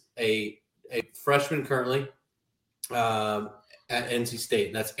freshman currently at NC State,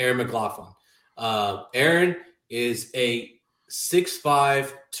 and that's Aaron McLaughlin. Aaron is a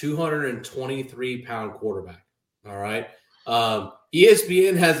 6'5", 223-pound quarterback. All right.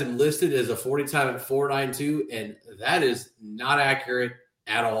 ESPN has him listed as a 40 time at 4.92, and that is not accurate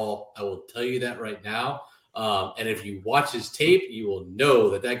at all. I will tell you that right now. And if you watch his tape, you will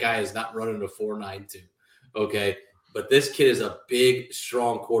know that guy is not running a 4.92. Okay. But this kid is a big,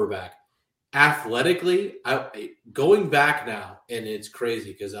 strong quarterback. Athletically, going back now, and it's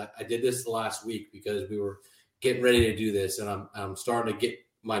crazy because I did this last week because we were getting ready to do this, and I'm starting to get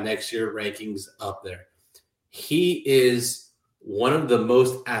my next year rankings up there. He is one of the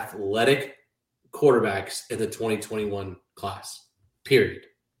most athletic quarterbacks in the 2021 class, period.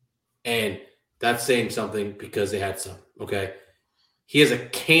 And that's saying something because they had some, okay? He has a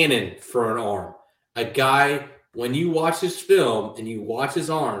cannon for an arm. A guy, when you watch his film and you watch his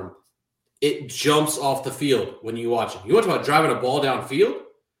arm, it jumps off the field when you watch him. You want to talk about driving a ball downfield?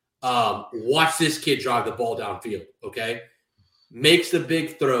 Watch this kid drive the ball downfield, okay? Makes the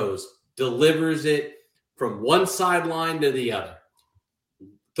big throws, delivers it from one sideline to the other.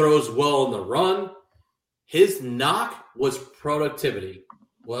 Throws well in the run. His knock was productivity.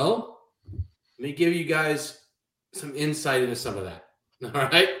 Well, let me give you guys some insight into some of that. All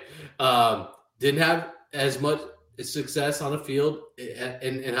right? Didn't have as much success on the field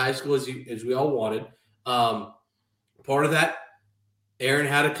in high school as we all wanted. Part of that, Aaron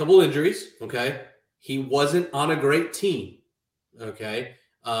had a couple injuries, okay? He wasn't on a great team, okay?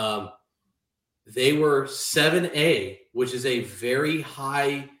 They were 7A, which is a very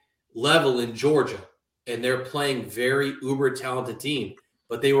high level in Georgia, and they're playing very uber-talented team,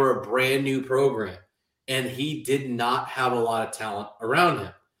 but they were a brand-new program, and he did not have a lot of talent around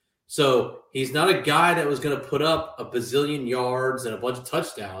him. So he's not a guy that was going to put up a bazillion yards and a bunch of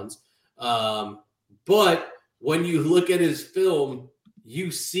touchdowns. But when you look at his film,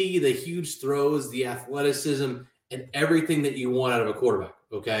 you see the huge throws, the athleticism, and everything that you want out of a quarterback,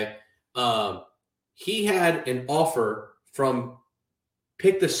 okay? He had an offer from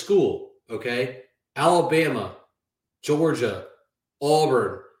pick the school, okay? Alabama, Georgia,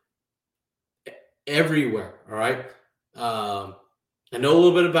 Auburn, everywhere, all right? I know a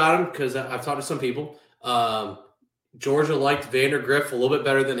little bit about him because I've talked to some people. Georgia liked Vandergriff a little bit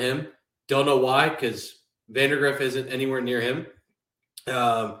better than him. Don't know why, because Vandergriff isn't anywhere near him.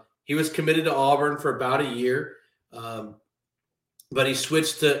 He was committed to Auburn for about a year, but he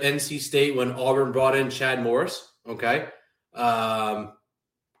switched to NC State when Auburn brought in Chad Morris. Okay. Not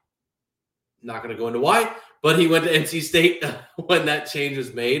going to go into why, but he went to NC State when that change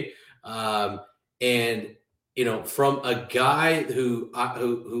was made. And you know, from a guy who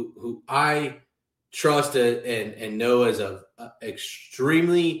I trust and know as a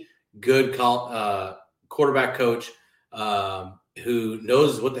extremely good quarterback coach who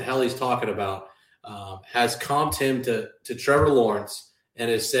knows what the hell he's talking about, has comped him to Trevor Lawrence and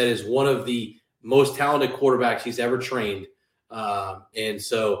has said is one of the most talented quarterbacks he's ever trained. And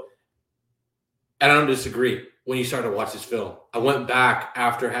so I don't disagree. When you start to watch this film, I went back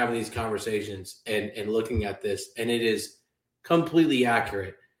after having these conversations and looking at this, and it is completely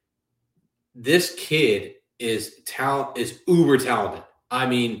accurate. This kid is uber talented. I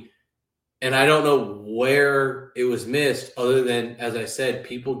mean, and I don't know where it was missed other than, as I said,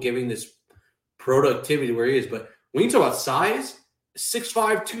 people giving this productivity where he is. But when you talk about size,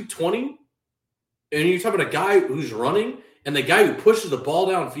 6'5", 220, and you talk about a guy who's running and the guy who pushes the ball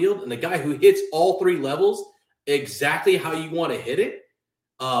downfield and the guy who hits all three levels exactly how you want to hit it,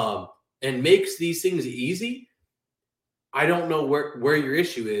 and makes these things easy. I don't know where your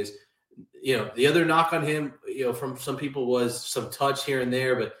issue is. You know, the other knock on him, you know, from some people was some touch here and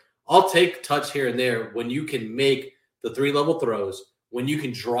there, but I'll take touch here and there when you can make the 3-level throws, when you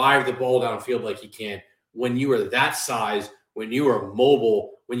can drive the ball downfield like he can, when you are that size, when you are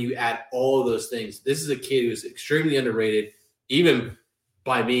mobile, when you add all of those things. This is a kid who's extremely underrated, even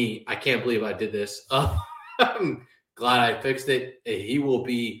by me. I can't believe I did this. I'm glad I fixed it. He will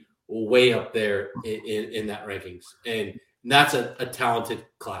be way up there in that rankings, and that's a talented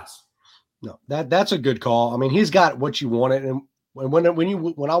class. No, that's a good call. I mean, he's got what you wanted, and when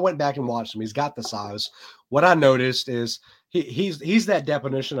I went back and watched him, he's got the size. What I noticed is he's that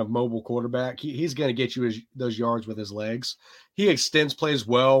definition of mobile quarterback. He's going to get you those yards with his legs. He extends plays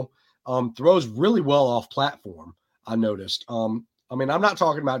well, throws really well off platform. I noticed. I mean, I'm not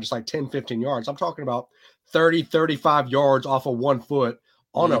talking about just like 10, 15 yards. I'm talking about 30, 35 yards off of 1 foot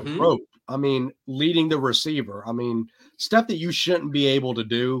on a rope. I mean, leading the receiver. I mean, stuff that you shouldn't be able to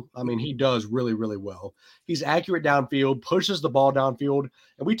do. I mean, he does really, really well. He's accurate downfield, pushes the ball downfield.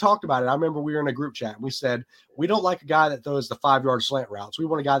 And we talked about it. I remember we were in a group chat and we said, we don't like a guy that throws the 5-yard slant routes. We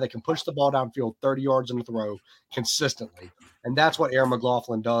want a guy that can push the ball downfield 30 yards in the throw consistently. And that's what Aaron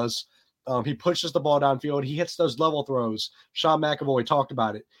McLaughlin does. He pushes the ball downfield. He hits those level throws. Sean McAvoy talked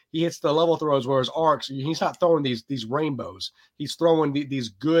about it. He hits the level throws where his arcs, he's not throwing these rainbows. He's throwing these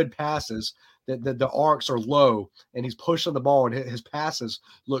good passes that the arcs are low, and he's pushing the ball, and his passes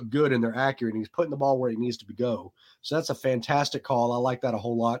look good and they're accurate, and he's putting the ball where it needs to go. So that's a fantastic call. I like that a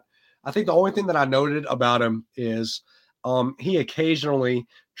whole lot. I think the only thing that I noted about him is he occasionally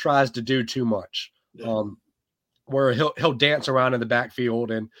tries to do too much. Where he'll dance around in the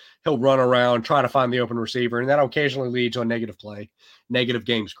backfield and he'll run around, try to find the open receiver, and that'll occasionally lead to a negative play, negative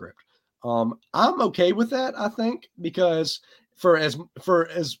game script. I'm okay with that, I think, because for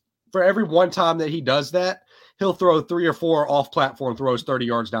every one time that he does that, he'll throw 3 or 4 off-platform throws 30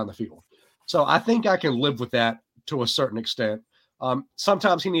 yards down the field. So I think I can live with that to a certain extent.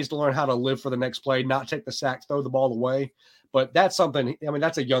 Sometimes he needs to learn how to live for the next play, not take the sack, throw the ball away. But that's something, I mean,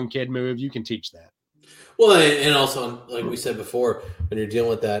 that's a young kid move. You can teach that. Well, and also, like we said before, when you're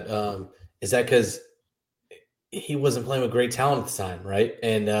dealing with that, is that because he wasn't playing with great talent at the time, right?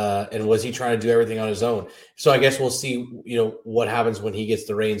 And was he trying to do everything on his own? So I guess we'll see, what happens when he gets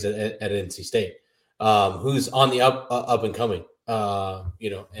the reins at NC State, who's on the up and coming,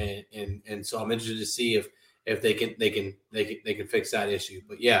 and so I'm interested to see if they can fix that issue.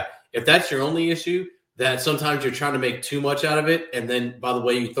 But yeah, if that's your only issue, that sometimes you're trying to make too much out of it, and then, by the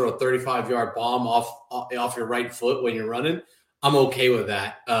way, you throw a 35-yard bomb off your right foot when you're running, I'm okay with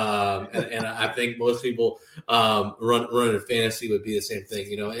that. And I think most people running fantasy would be the same thing.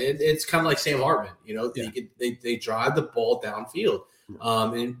 It's kind of like Sam Hartman. They drive the ball downfield.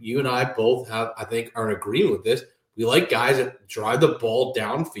 And you and I both are in agreement with this. We like guys that drive the ball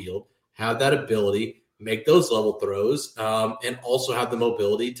downfield, have that ability, make those level throws, and also have the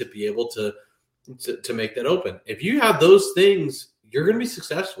mobility to be able to make that open. If you have those things, you're going to be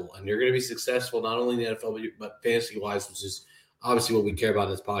successful, and you're going to be successful not only in the NFL but fantasy wise, which is obviously what we care about in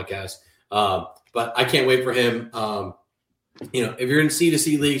this podcast. But I can't wait for him. If you're in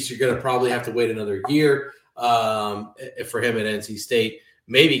C2C leagues, you're going to probably have to wait another year for him at NC State.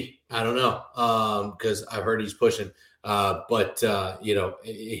 Maybe, I don't know, because I've heard he's pushing. But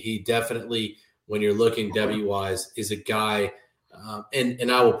he definitely, when you're looking W wise, is a guy.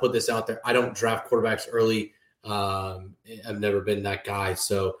 And I will put this out there. I don't draft quarterbacks early. I've never been that guy.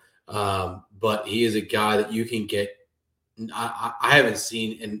 So, but he is a guy that you can get. I haven't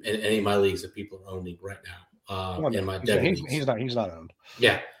seen in any of my leagues that people are owning right now. In my he's not owned.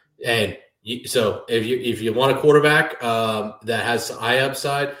 Yeah, and so if you want a quarterback that has high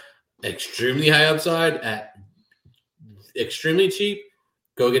upside, extremely high upside at extremely cheap,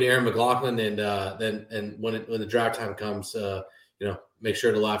 go get Aaron McLaughlin, and then when the draft time comes, make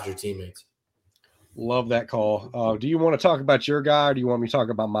sure to laugh at your teammates. Love that call. Do you want to talk about your guy, or do you want me to talk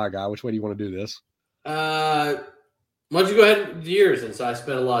about my guy? Which way do you want to do this? Why don't you go ahead with yours, since I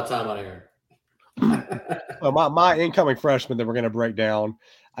spent a lot of time on Aaron? Well, my incoming freshman that we're going to break down,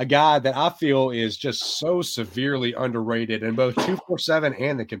 a guy that I feel is just so severely underrated in both 247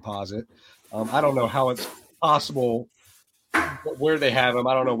 and the composite. I don't know how it's possible where they have him.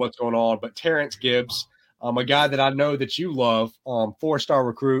 I don't know what's going on, but Terrence Gibbs, a guy that I know that you love, 4-star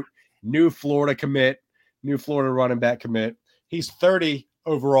recruit, new Florida commit, new Florida running back commit. He's 30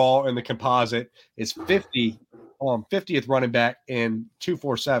 overall in the composite, is 50th running back in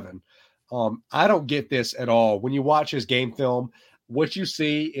 247. I don't get this at all. When you watch his game film, what you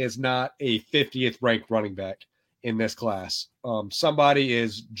see is not a 50th ranked running back in this class. Somebody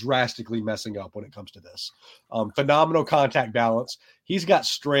is drastically messing up when it comes to this. Phenomenal contact balance. He's got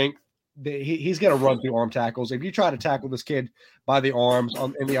strength. He's going to run through arm tackles. If you try to tackle this kid by the arms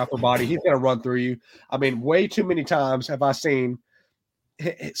in the upper body, he's going to run through you. I mean, way too many times have I seen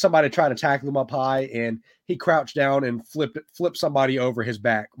somebody try to tackle him up high, and he crouched down and flipped somebody over his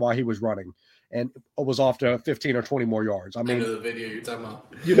back while he was running, and was off to 15 or 20 more yards. I mean, I know the video you're talking about.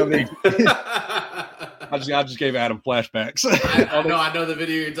 I just gave Adam flashbacks. I know the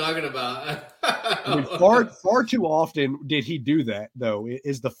video you're talking about. I mean, far too often did he do that, though,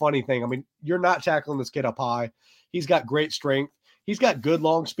 is the funny thing. I mean, you're not tackling this kid up high. He's got great strength. He's got good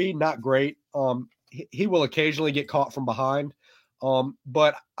long speed, not great. He will occasionally get caught from behind.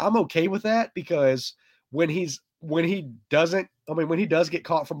 But I'm okay with that because when he does get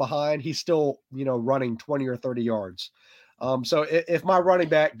caught from behind, he's still, running 20 or 30 yards. So if my running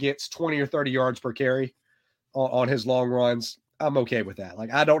back gets 20 or 30 yards per carry on his long runs, I'm okay with that.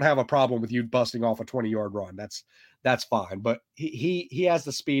 Like, I don't have a problem with you busting off a 20-yard run. That's fine. But he has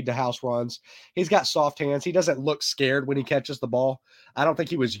the speed to house runs. He's got soft hands. He doesn't look scared when he catches the ball. I don't think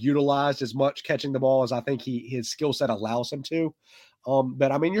he was utilized as much catching the ball as I think his skill set allows him to.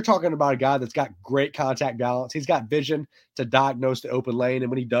 But I mean, you're talking about a guy that's got great contact balance. He's got vision to diagnose the open lane,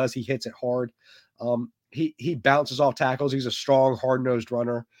 and when he does, he hits it hard. He bounces off tackles. He's a strong, hard-nosed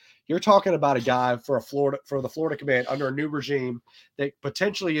runner. You're talking about a guy for the Florida Command under a new regime that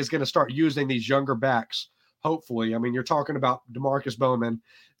potentially is going to start using these younger backs. Hopefully, I mean, you're talking about DeMarcus Bowman,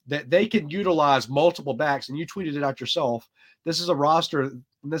 that they can utilize multiple backs, and you tweeted it out yourself. This is a roster.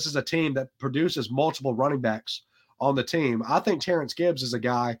 This is a team that produces multiple running backs on the team. I think Terrence Gibbs is a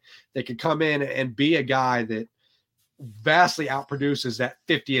guy that could come in and be a guy that vastly outproduces that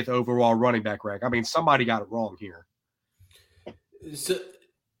 50th overall running back rank. I mean, somebody got it wrong here. So,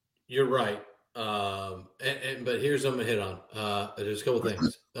 you're right. But here's what I'm going to hit on. There's a couple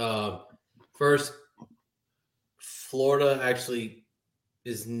things. First, Florida actually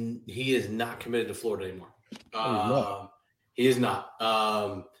is not committed to Florida anymore. He is not.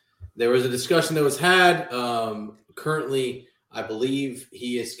 There was a discussion that was had. Currently, I believe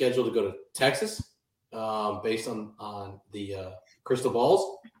he is scheduled to go to Texas based on the crystal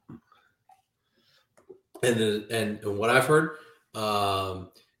balls. And what I've heard,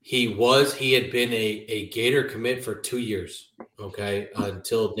 he had been a Gator commit for 2 years, okay,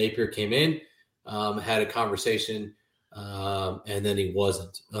 until Napier came in, had a conversation, and then he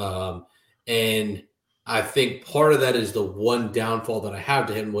wasn't. And I think part of that is the one downfall that I have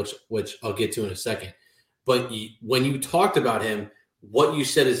to him, which I'll get to in a second. But when you talked about him, what you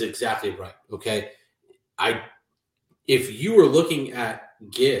said is exactly right, okay? If you were looking at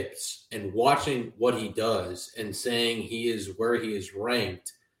Gibbs and watching what he does and saying he is where he is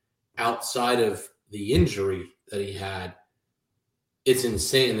ranked outside of the injury that he had, it's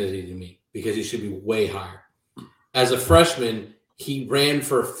insanity to me because he should be way higher. As a freshman, he ran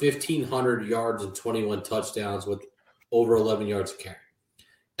for 1,500 yards and 21 touchdowns with over 11 yards a carry.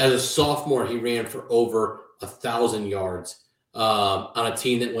 As a sophomore, he ran for over 1,000 yards on a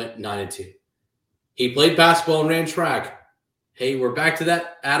team that went 9-2. He played basketball and ran track. Hey, we're back to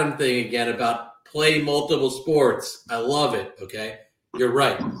that Adam thing again about play multiple sports. I love it, okay? You're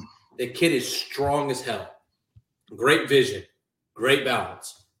right. The kid is strong as hell. Great vision, great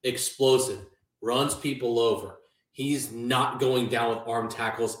balance, explosive, runs people over. He's not going down with arm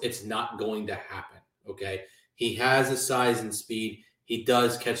tackles. It's not going to happen, okay? He has the size and speed. He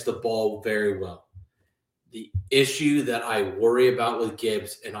does catch the ball very well. The issue that I worry about with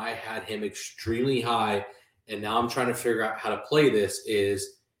Gibbs, and I had him extremely high, and now I'm trying to figure out how to play this,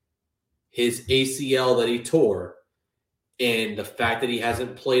 is his ACL that he tore and the fact that he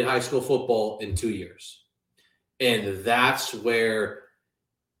hasn't played high school football in 2 years. And that's where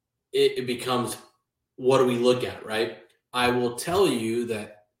it becomes, what do we look at, right? I will tell you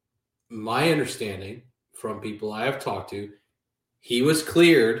that my understanding from people I have talked to, he was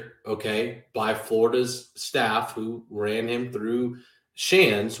cleared, okay, by Florida's staff who ran him through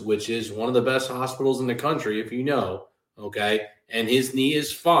Shands, which is one of the best hospitals in the country, if you know, okay, and his knee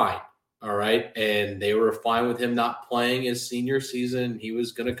is fine, all right, and they were fine with him not playing his senior season. He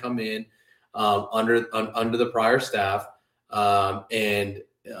was going to come in under the prior staff, and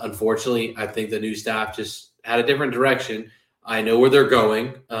unfortunately, I think the new staff just had a different direction. I know where they're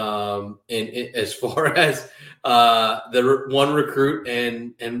going, and as far as the one recruit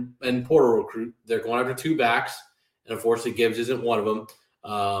and portal recruit, they're going after two backs, and unfortunately, Gibbs isn't one of them.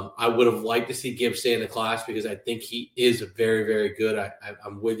 I would have liked to see Gibbs stay in the class because I think he is very, very good.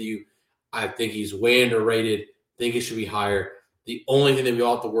 I'm with you. I think he's way underrated. I think he should be higher. The only thing that we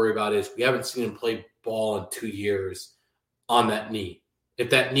all have to worry about is we haven't seen him play ball in 2 years on that knee. If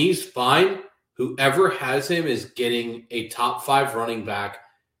that knee's fine, whoever has him is getting a top 5 running back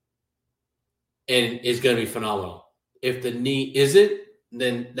and is going to be phenomenal. If the knee isn't,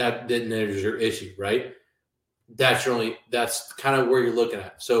 then there's your issue, right? That's kind of where you're looking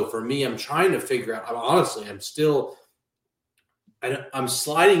at. So for me, I'm trying to figure out. I'm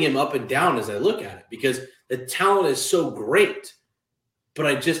sliding him up and down as I look at it because the talent is so great. but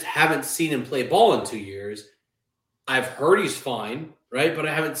I just haven't seen him play ball in 2 years. I've heard he's fine, right? But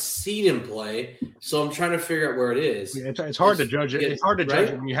I haven't seen him play, so I'm trying to figure out where it is. Yeah, it's hard to judge it. It's hard to judge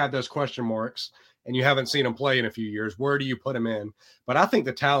it when you have those question marks and you haven't seen him play in a few years. Where do you put him in? But I think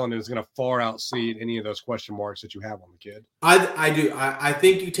the talent is going to far outseed any of those question marks that you have on the kid. I do. I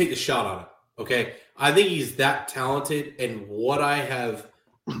think you take the shot on him. Okay, I think he's that talented, and what I have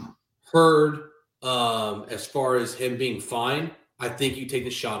heard as far as him being fine, I think you take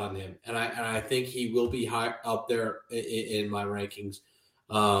the shot on him, and I think he will be high up there in my rankings.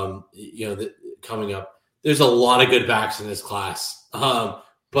 Coming up, there's a lot of good backs in this class,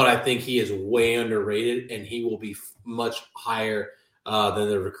 but I think he is way underrated, and he will be much higher than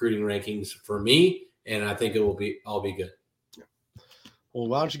the recruiting rankings for me, and I think all be good. Well,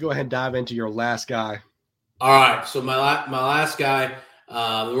 why don't you go ahead and dive into your last guy? All right, so my last guy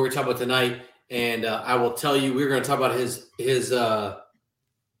we're going to talk about tonight. And I will tell you, we're going to talk about his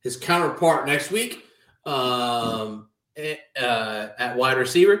counterpart next week at wide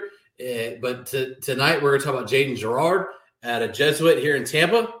receiver. But tonight we're going to talk about Jaden Gerard at a Jesuit here in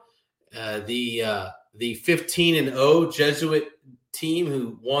Tampa, the 15-0 Jesuit team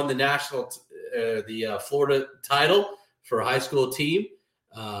who won the national Florida title for a high school team.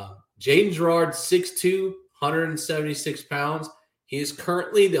 Jaden Gerard, 6'2", 176 pounds. He is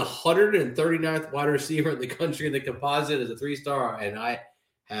currently the 139th wide receiver in the country in the composite as a 3-star, and I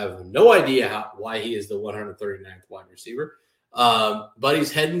have no idea why he is the 139th wide receiver. But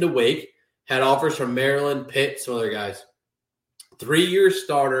he's heading to Wake, had offers from Maryland, Pitt, some other guys. 3-year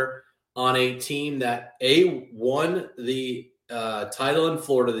starter on a team that, won the title in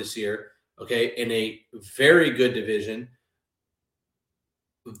Florida this year, okay, in a very good division.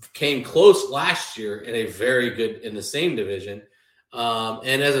 Came close last year in the same division.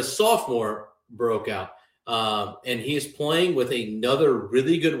 And as a sophomore broke out. And he is playing with another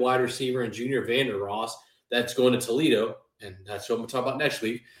really good wide receiver in Junior Vander Ross that's going to Toledo. And that's what I'm going to talk about next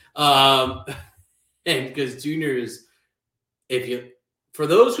week. And because Junior is, for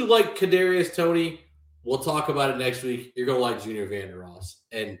those who like Kadarius Toney, we'll talk about it next week. You're going to like Junior Vander Ross.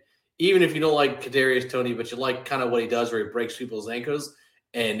 And even if you don't like Kadarius Toney, but you like kind of what he does where he breaks people's ankles,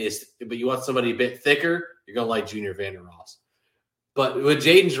 but you want somebody a bit thicker, you're going to like Junior Vander Ross. But with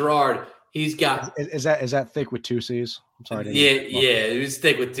Jaden Gerard, he's got is that thick with 2 C's? I'm sorry. Yeah, he's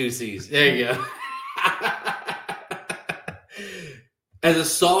thick with 2 C's. There you go. As a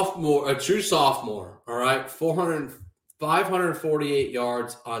sophomore, a true sophomore, all right, 548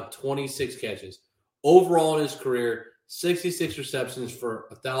 yards on 26 catches. Overall in his career, 66 receptions for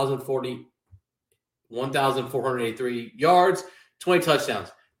 1,483 yards, 20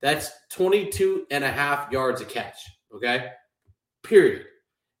 touchdowns. That's 22 and a half yards a catch, okay? Period.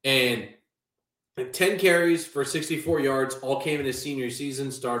 And 10 carries for 64 yards all came in his senior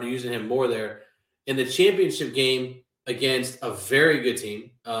season, started using him more there. In the championship game against a very good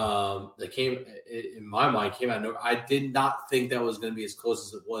team that came, in my mind, came out. I did not think that was going to be as close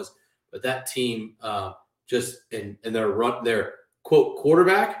as it was, but that team and their quote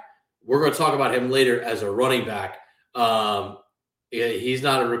quarterback, we're going to talk about him later as a running back. He's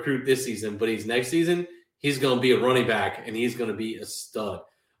not a recruit this season, but he's next season. He's going to be a running back, and he's going to be a stud.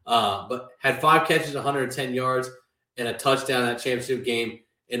 But had 5 catches, 110 yards, and a touchdown in that championship game.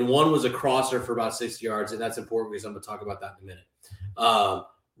 And one was a crosser for about 60 yards, and that's important because I'm going to talk about that in a minute.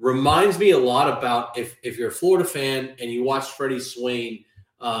 Reminds me a lot about if you're a Florida fan and you watch Freddie Swain,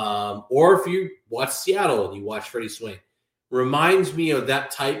 or if you watch Seattle and you watch Freddie Swain. Reminds me of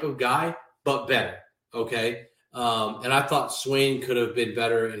that type of guy, but better, okay? And I thought Swain could have been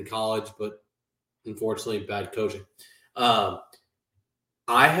better in college, but unfortunately, bad coaching.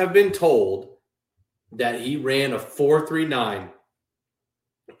 I have been told that he ran a 4.39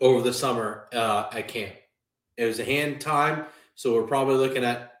 over the summer at camp. It was a hand time, so we're probably looking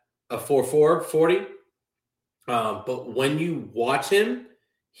at a 4.4 40. But when you watch him,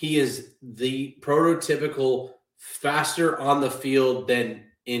 he is the prototypical faster on the field than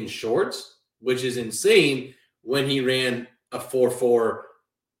in shorts, which is insane when he ran a 4.4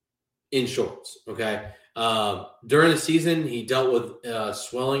 in shorts, okay? During the season, he dealt with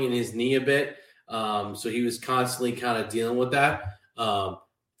swelling in his knee a bit, so he was constantly kind of dealing with that.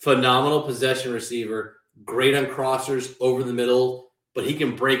 Phenomenal possession receiver, great on crossers over the middle, but he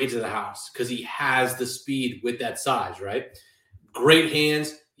can break it to the house because he has the speed with that size, right? Great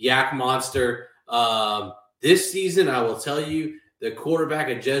hands, yak monster. This season, I will tell you, the quarterback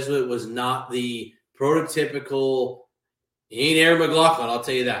at Jesuit was not the prototypical. He ain't Aaron McLaughlin, I'll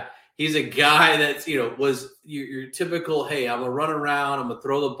tell you that. He's a guy that's, was your typical, hey, I'm going to run around, I'm going to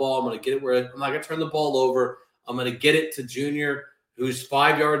throw the ball, I'm going to get it where I'm not going to turn the ball over. I'm going to get it to Junior, who's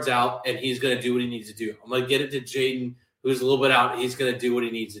 5 yards out, and he's going to do what he needs to do. I'm going to get it to Jaden, who's a little bit out. He's going to do what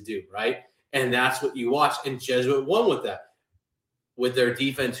he needs to do, right? And that's what you watch. And Jesuit won with that, with their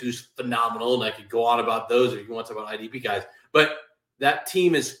defense, who's phenomenal. And I could go on about those if you want to talk about IDP guys. But that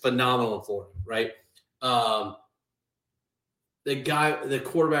team is phenomenal in Florida, right? The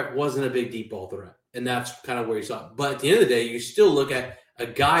quarterback wasn't a big deep ball threat. And that's kind of where you saw it. But at the end of the day, you still look at a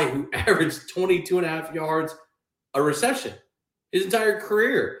guy who averaged 22.5 yards a reception his entire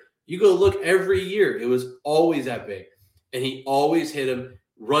career. You go look every year. It was always that big. And he always hit him,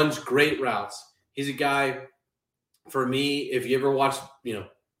 runs great routes. He's a guy, for me, if you ever watch,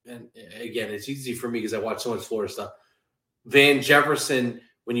 and again, it's easy for me because I watch so much Florida stuff. Van Jefferson,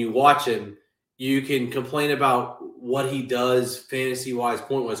 when you watch him, you can complain about what he does fantasy-wise,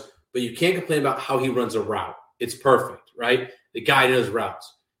 point-wise, but you can't complain about how he runs a route. It's perfect, right? The guy knows routes.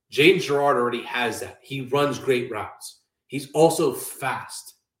 Jaden Gerard already has that. He runs great routes. He's also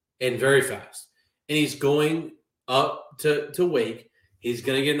fast and very fast. And he's going up to Wake. He's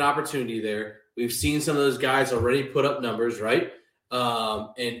going to get an opportunity there. We've seen some of those guys already put up numbers, right?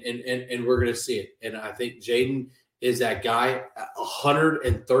 And we're going to see it. And I think Jaden is that guy.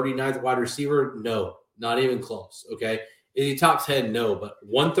 139th wide receiver? No, not even close, okay? Is he top 10? No, but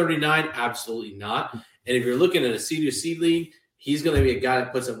 139? Absolutely not. And if you're looking at a C2C league, he's going to be a guy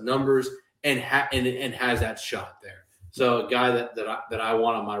that puts up numbers and has that shot there. So a guy that I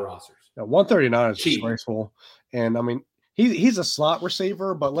want on my rosters. Now, 139 is disgraceful. And, I mean, he's a slot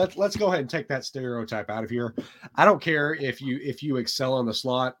receiver, but let's go ahead and take that stereotype out of here. I don't care if you excel in the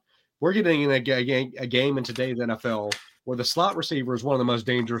slot. We're getting in a game in today's NFL where the slot receiver is one of the most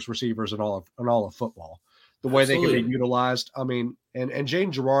dangerous receivers in all of football. The way Absolutely. they can be utilized. I mean, and Jaden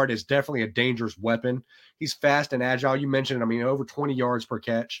Gerard is definitely a dangerous weapon. He's fast and agile. You mentioned, I mean, over 20 yards per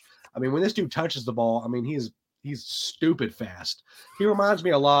catch. I mean, when this dude touches the ball, I mean, he's stupid fast. He reminds me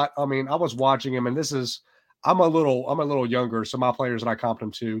a lot. I mean, I was watching him, and I'm a little younger, so my players that I comp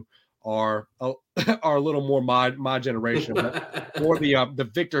him to are a little more my generation, but more the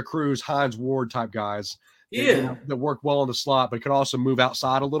Victor Cruz, Hines Ward type guys. Yeah, that work well in the slot, but could also move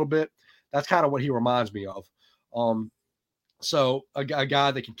outside a little bit. That's kind of what he reminds me of. So a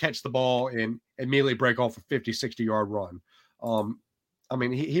guy that can catch the ball and immediately break off a 50, 60-yard run. I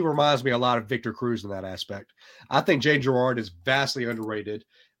mean, he reminds me a lot of Victor Cruz in that aspect. I think Jaden Gerard is vastly underrated.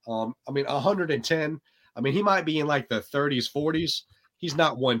 I mean, 110. I mean, he might be in like the 30s, 40s. He's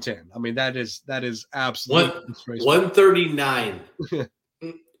not 110. I mean, that is absolutely 139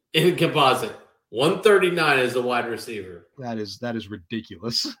 in composite. 139 is the wide receiver. That is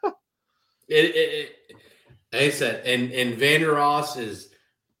ridiculous. Like I said, and Vander Ross is,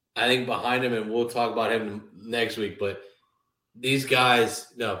 I think, behind him, and we'll talk about him next week. But these guys,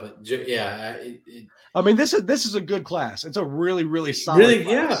 no, but yeah. I mean, this is a good class. It's a really, really solid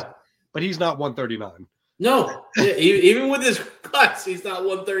class. Yeah. But he's not 139. No, even with this class, he's not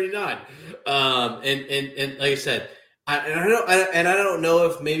 139. And like I said, I don't know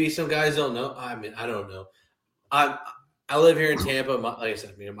if maybe some guys don't know. I mean, I don't know. I live here in Tampa. Like I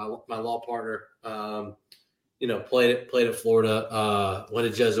said, my law partner, played at Florida,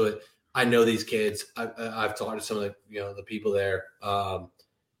 went to Jesuit. I know these kids. I've talked to some of the people there.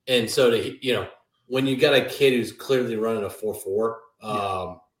 And so when you got a kid who's clearly running a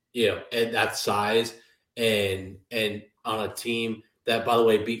 4.4, at that size and on a team that, by the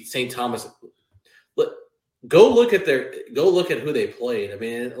way, beat St. Thomas. Go look at who they played. I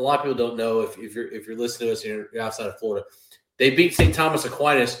mean, a lot of people don't know if you're listening to us and you're outside of Florida. They beat St. Thomas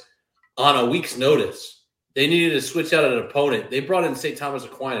Aquinas on a week's notice. They needed to switch out an opponent. They brought in St. Thomas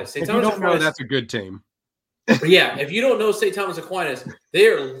Aquinas. If you don't know, that's a good team. Yeah, if you don't know St. Thomas Aquinas, they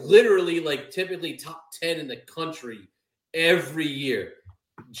are literally typically top 10 in the country every year.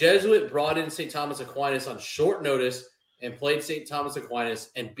 Jesuit brought in St. Thomas Aquinas on short notice and played St. Thomas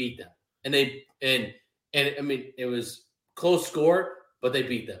Aquinas and beat them. And I mean, it was close score, but they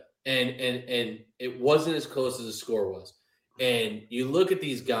beat them. And it wasn't as close as the score was. And you look at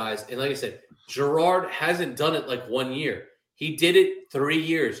these guys, and like I said, Gerard hasn't done it like 1 year. He did it 3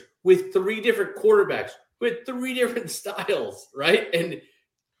 years with 3 different quarterbacks, with 3 different styles, right? And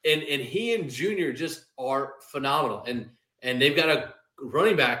he and Junior just are phenomenal. And they've got a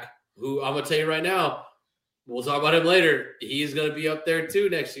running back who I'm going to tell you right now, we'll talk about him later. He's going to be up there too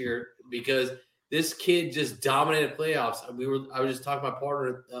next year because this kid just dominated playoffs. I was just talking to my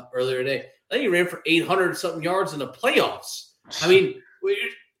partner earlier today. I think he ran for 800-something yards in the playoffs. I mean, you're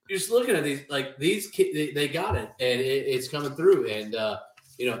just looking at these kids, they got it, and it's coming through. And,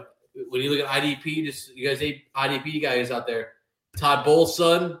 when you look at IDP, you guys, IDP guys out there, Todd Bowles'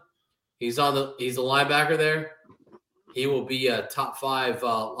 son, he's the linebacker there. He will be a top 5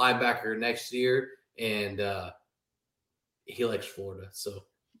 linebacker next year, and he likes Florida. So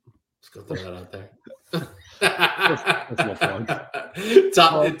let's go throw that out there. That's no fun.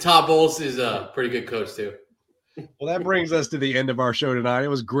 Todd Bowles is a pretty good coach too. Well, that brings us to the end of our show tonight. It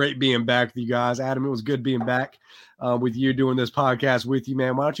was great being back with you guys. Adam, it was good being back with you doing this podcast with you,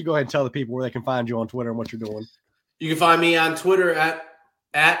 man. Why don't you go ahead and tell the people where they can find you on Twitter and what you're doing? You can find me on Twitter at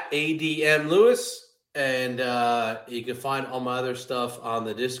ADM Lewis, and you can find all my other stuff on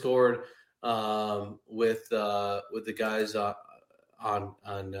the Discord with the guys on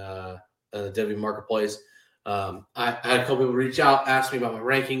the Devy Marketplace. I had a couple people reach out, ask me about my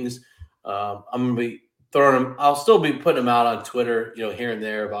rankings. I'm gonna be throwing them. I'll still be putting them out on Twitter, here and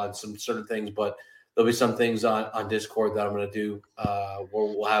there about some certain things, but there'll be some things on Discord that I'm going to do where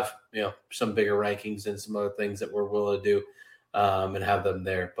we'll have, some bigger rankings and some other things that we're willing to do and have them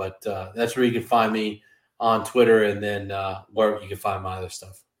there. But that's where you can find me on Twitter, and then where you can find my other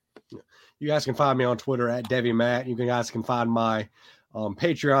stuff. You guys can find me on Twitter at DevyMatt. You guys can find my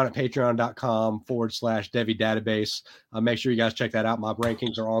Patreon at patreon.com/Devy Database. Make sure you guys check that out. My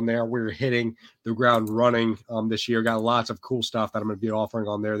rankings are on there. We're hitting the ground running this year. Got lots of cool stuff that I'm going to be offering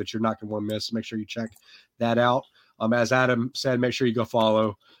on there that you're not going to want to miss. Make sure you check that out. As Adam said, make sure you go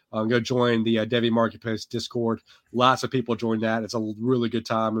follow. Go join the Devy Marketplace Discord. Lots of people join that. It's a really good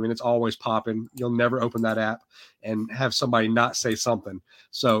time. I mean, it's always popping. You'll never open that app and have somebody not say something.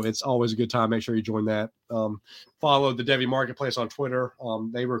 So it's always a good time. Make sure you join that. Follow the Devy Marketplace on Twitter.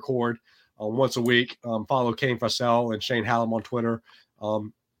 They record once a week. Follow Kane Fussell and Shane Hallam on Twitter.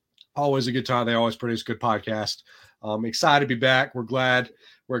 Always a good time. They always produce good podcast. Excited to be back.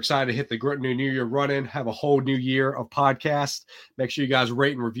 We're excited to hit the new year running, have a whole new year of podcasts. Make sure you guys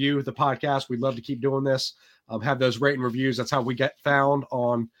rate and review the podcast. We'd love to keep doing this. Have those rate and reviews. That's how we get found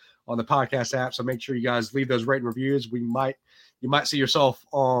on the podcast app. So make sure you guys leave those rate and reviews. You might see yourself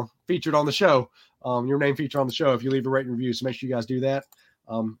featured on the show. Your name featured on the show if you leave a rate and review. So make sure you guys do that.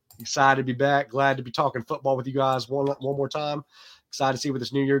 Excited to be back. Glad to be talking football with you guys one more time. Excited to see where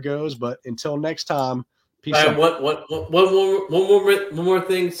this new year goes. But until next time, peace out. One more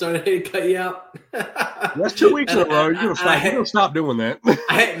thing. Sorry to cut you out. That's 2 weeks in a row. You're gonna stop doing that.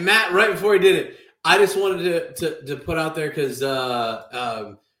 Matt, right before he did it, I just wanted to put out there because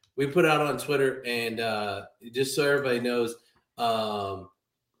we put it out on Twitter, and just so everybody knows,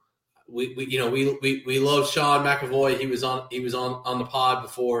 we love Sean McAvoy. He was on the pod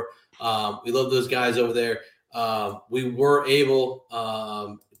before. We love those guys over there. We were able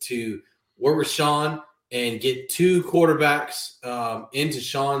to work with Sean and get 2 quarterbacks into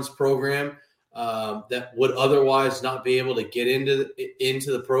Sean's program that would otherwise not be able to get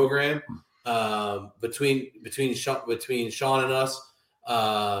into the program between Sean and us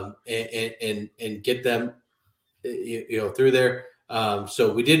and get them through there.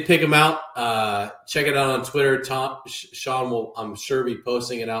 So we did pick them out. Check it out on Twitter. Sean will, I'm sure, be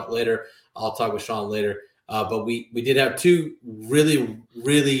posting it out later. I'll talk with Sean later. But we did have 2 really,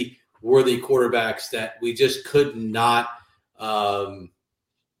 really worthy quarterbacks that we just could not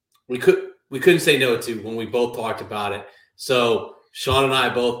we couldn't say no to when we both talked about it. So Sean and I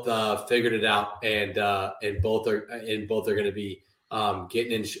both figured it out, and both are going to be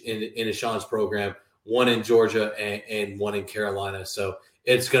getting into Sean's program, one in Georgia and one in Carolina. So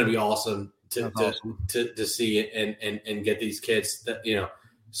it's going to be awesome to see it and get these kids that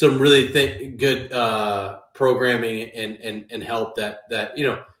some really good programming and help that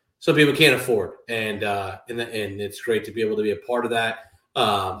some people can't afford, and it's great to be able to be a part of that.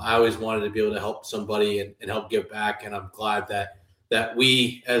 I always wanted to be able to help somebody and help give back, and I'm glad that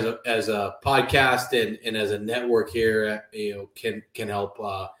we as a podcast and as a network here can help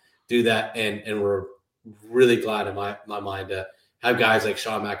do that, and we're really glad in my mind to have guys like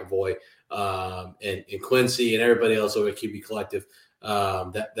Sean McAvoy and Quincy and everybody else over at QB Collective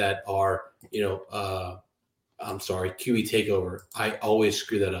that are I'm sorry, QB Takeover. I always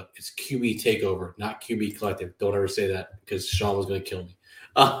screw that up. It's QB Takeover, not QB Collective. Don't ever say that because Sean was going to kill me.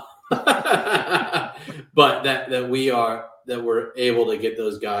 But that we're able to get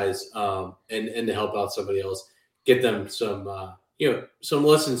those guys and to help out somebody else, get them some some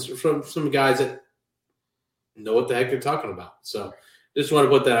lessons from some guys that know what the heck they're talking about. So just want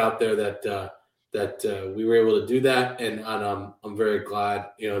to put that out there that we were able to do that, and I'm very glad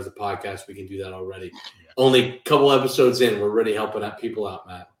as a podcast we can do that already. Yeah. Only a couple episodes in, we're already helping people out,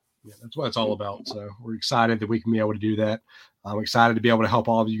 Matt. Yeah, that's what it's all about. So we're excited that we can be able to do that. I'm excited to be able to help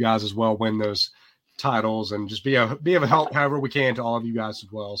all of you guys as well win those titles and just be of help however we can to all of you guys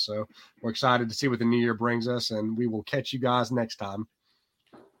as well. So we're excited to see what the new year brings us, and we will catch you guys next time.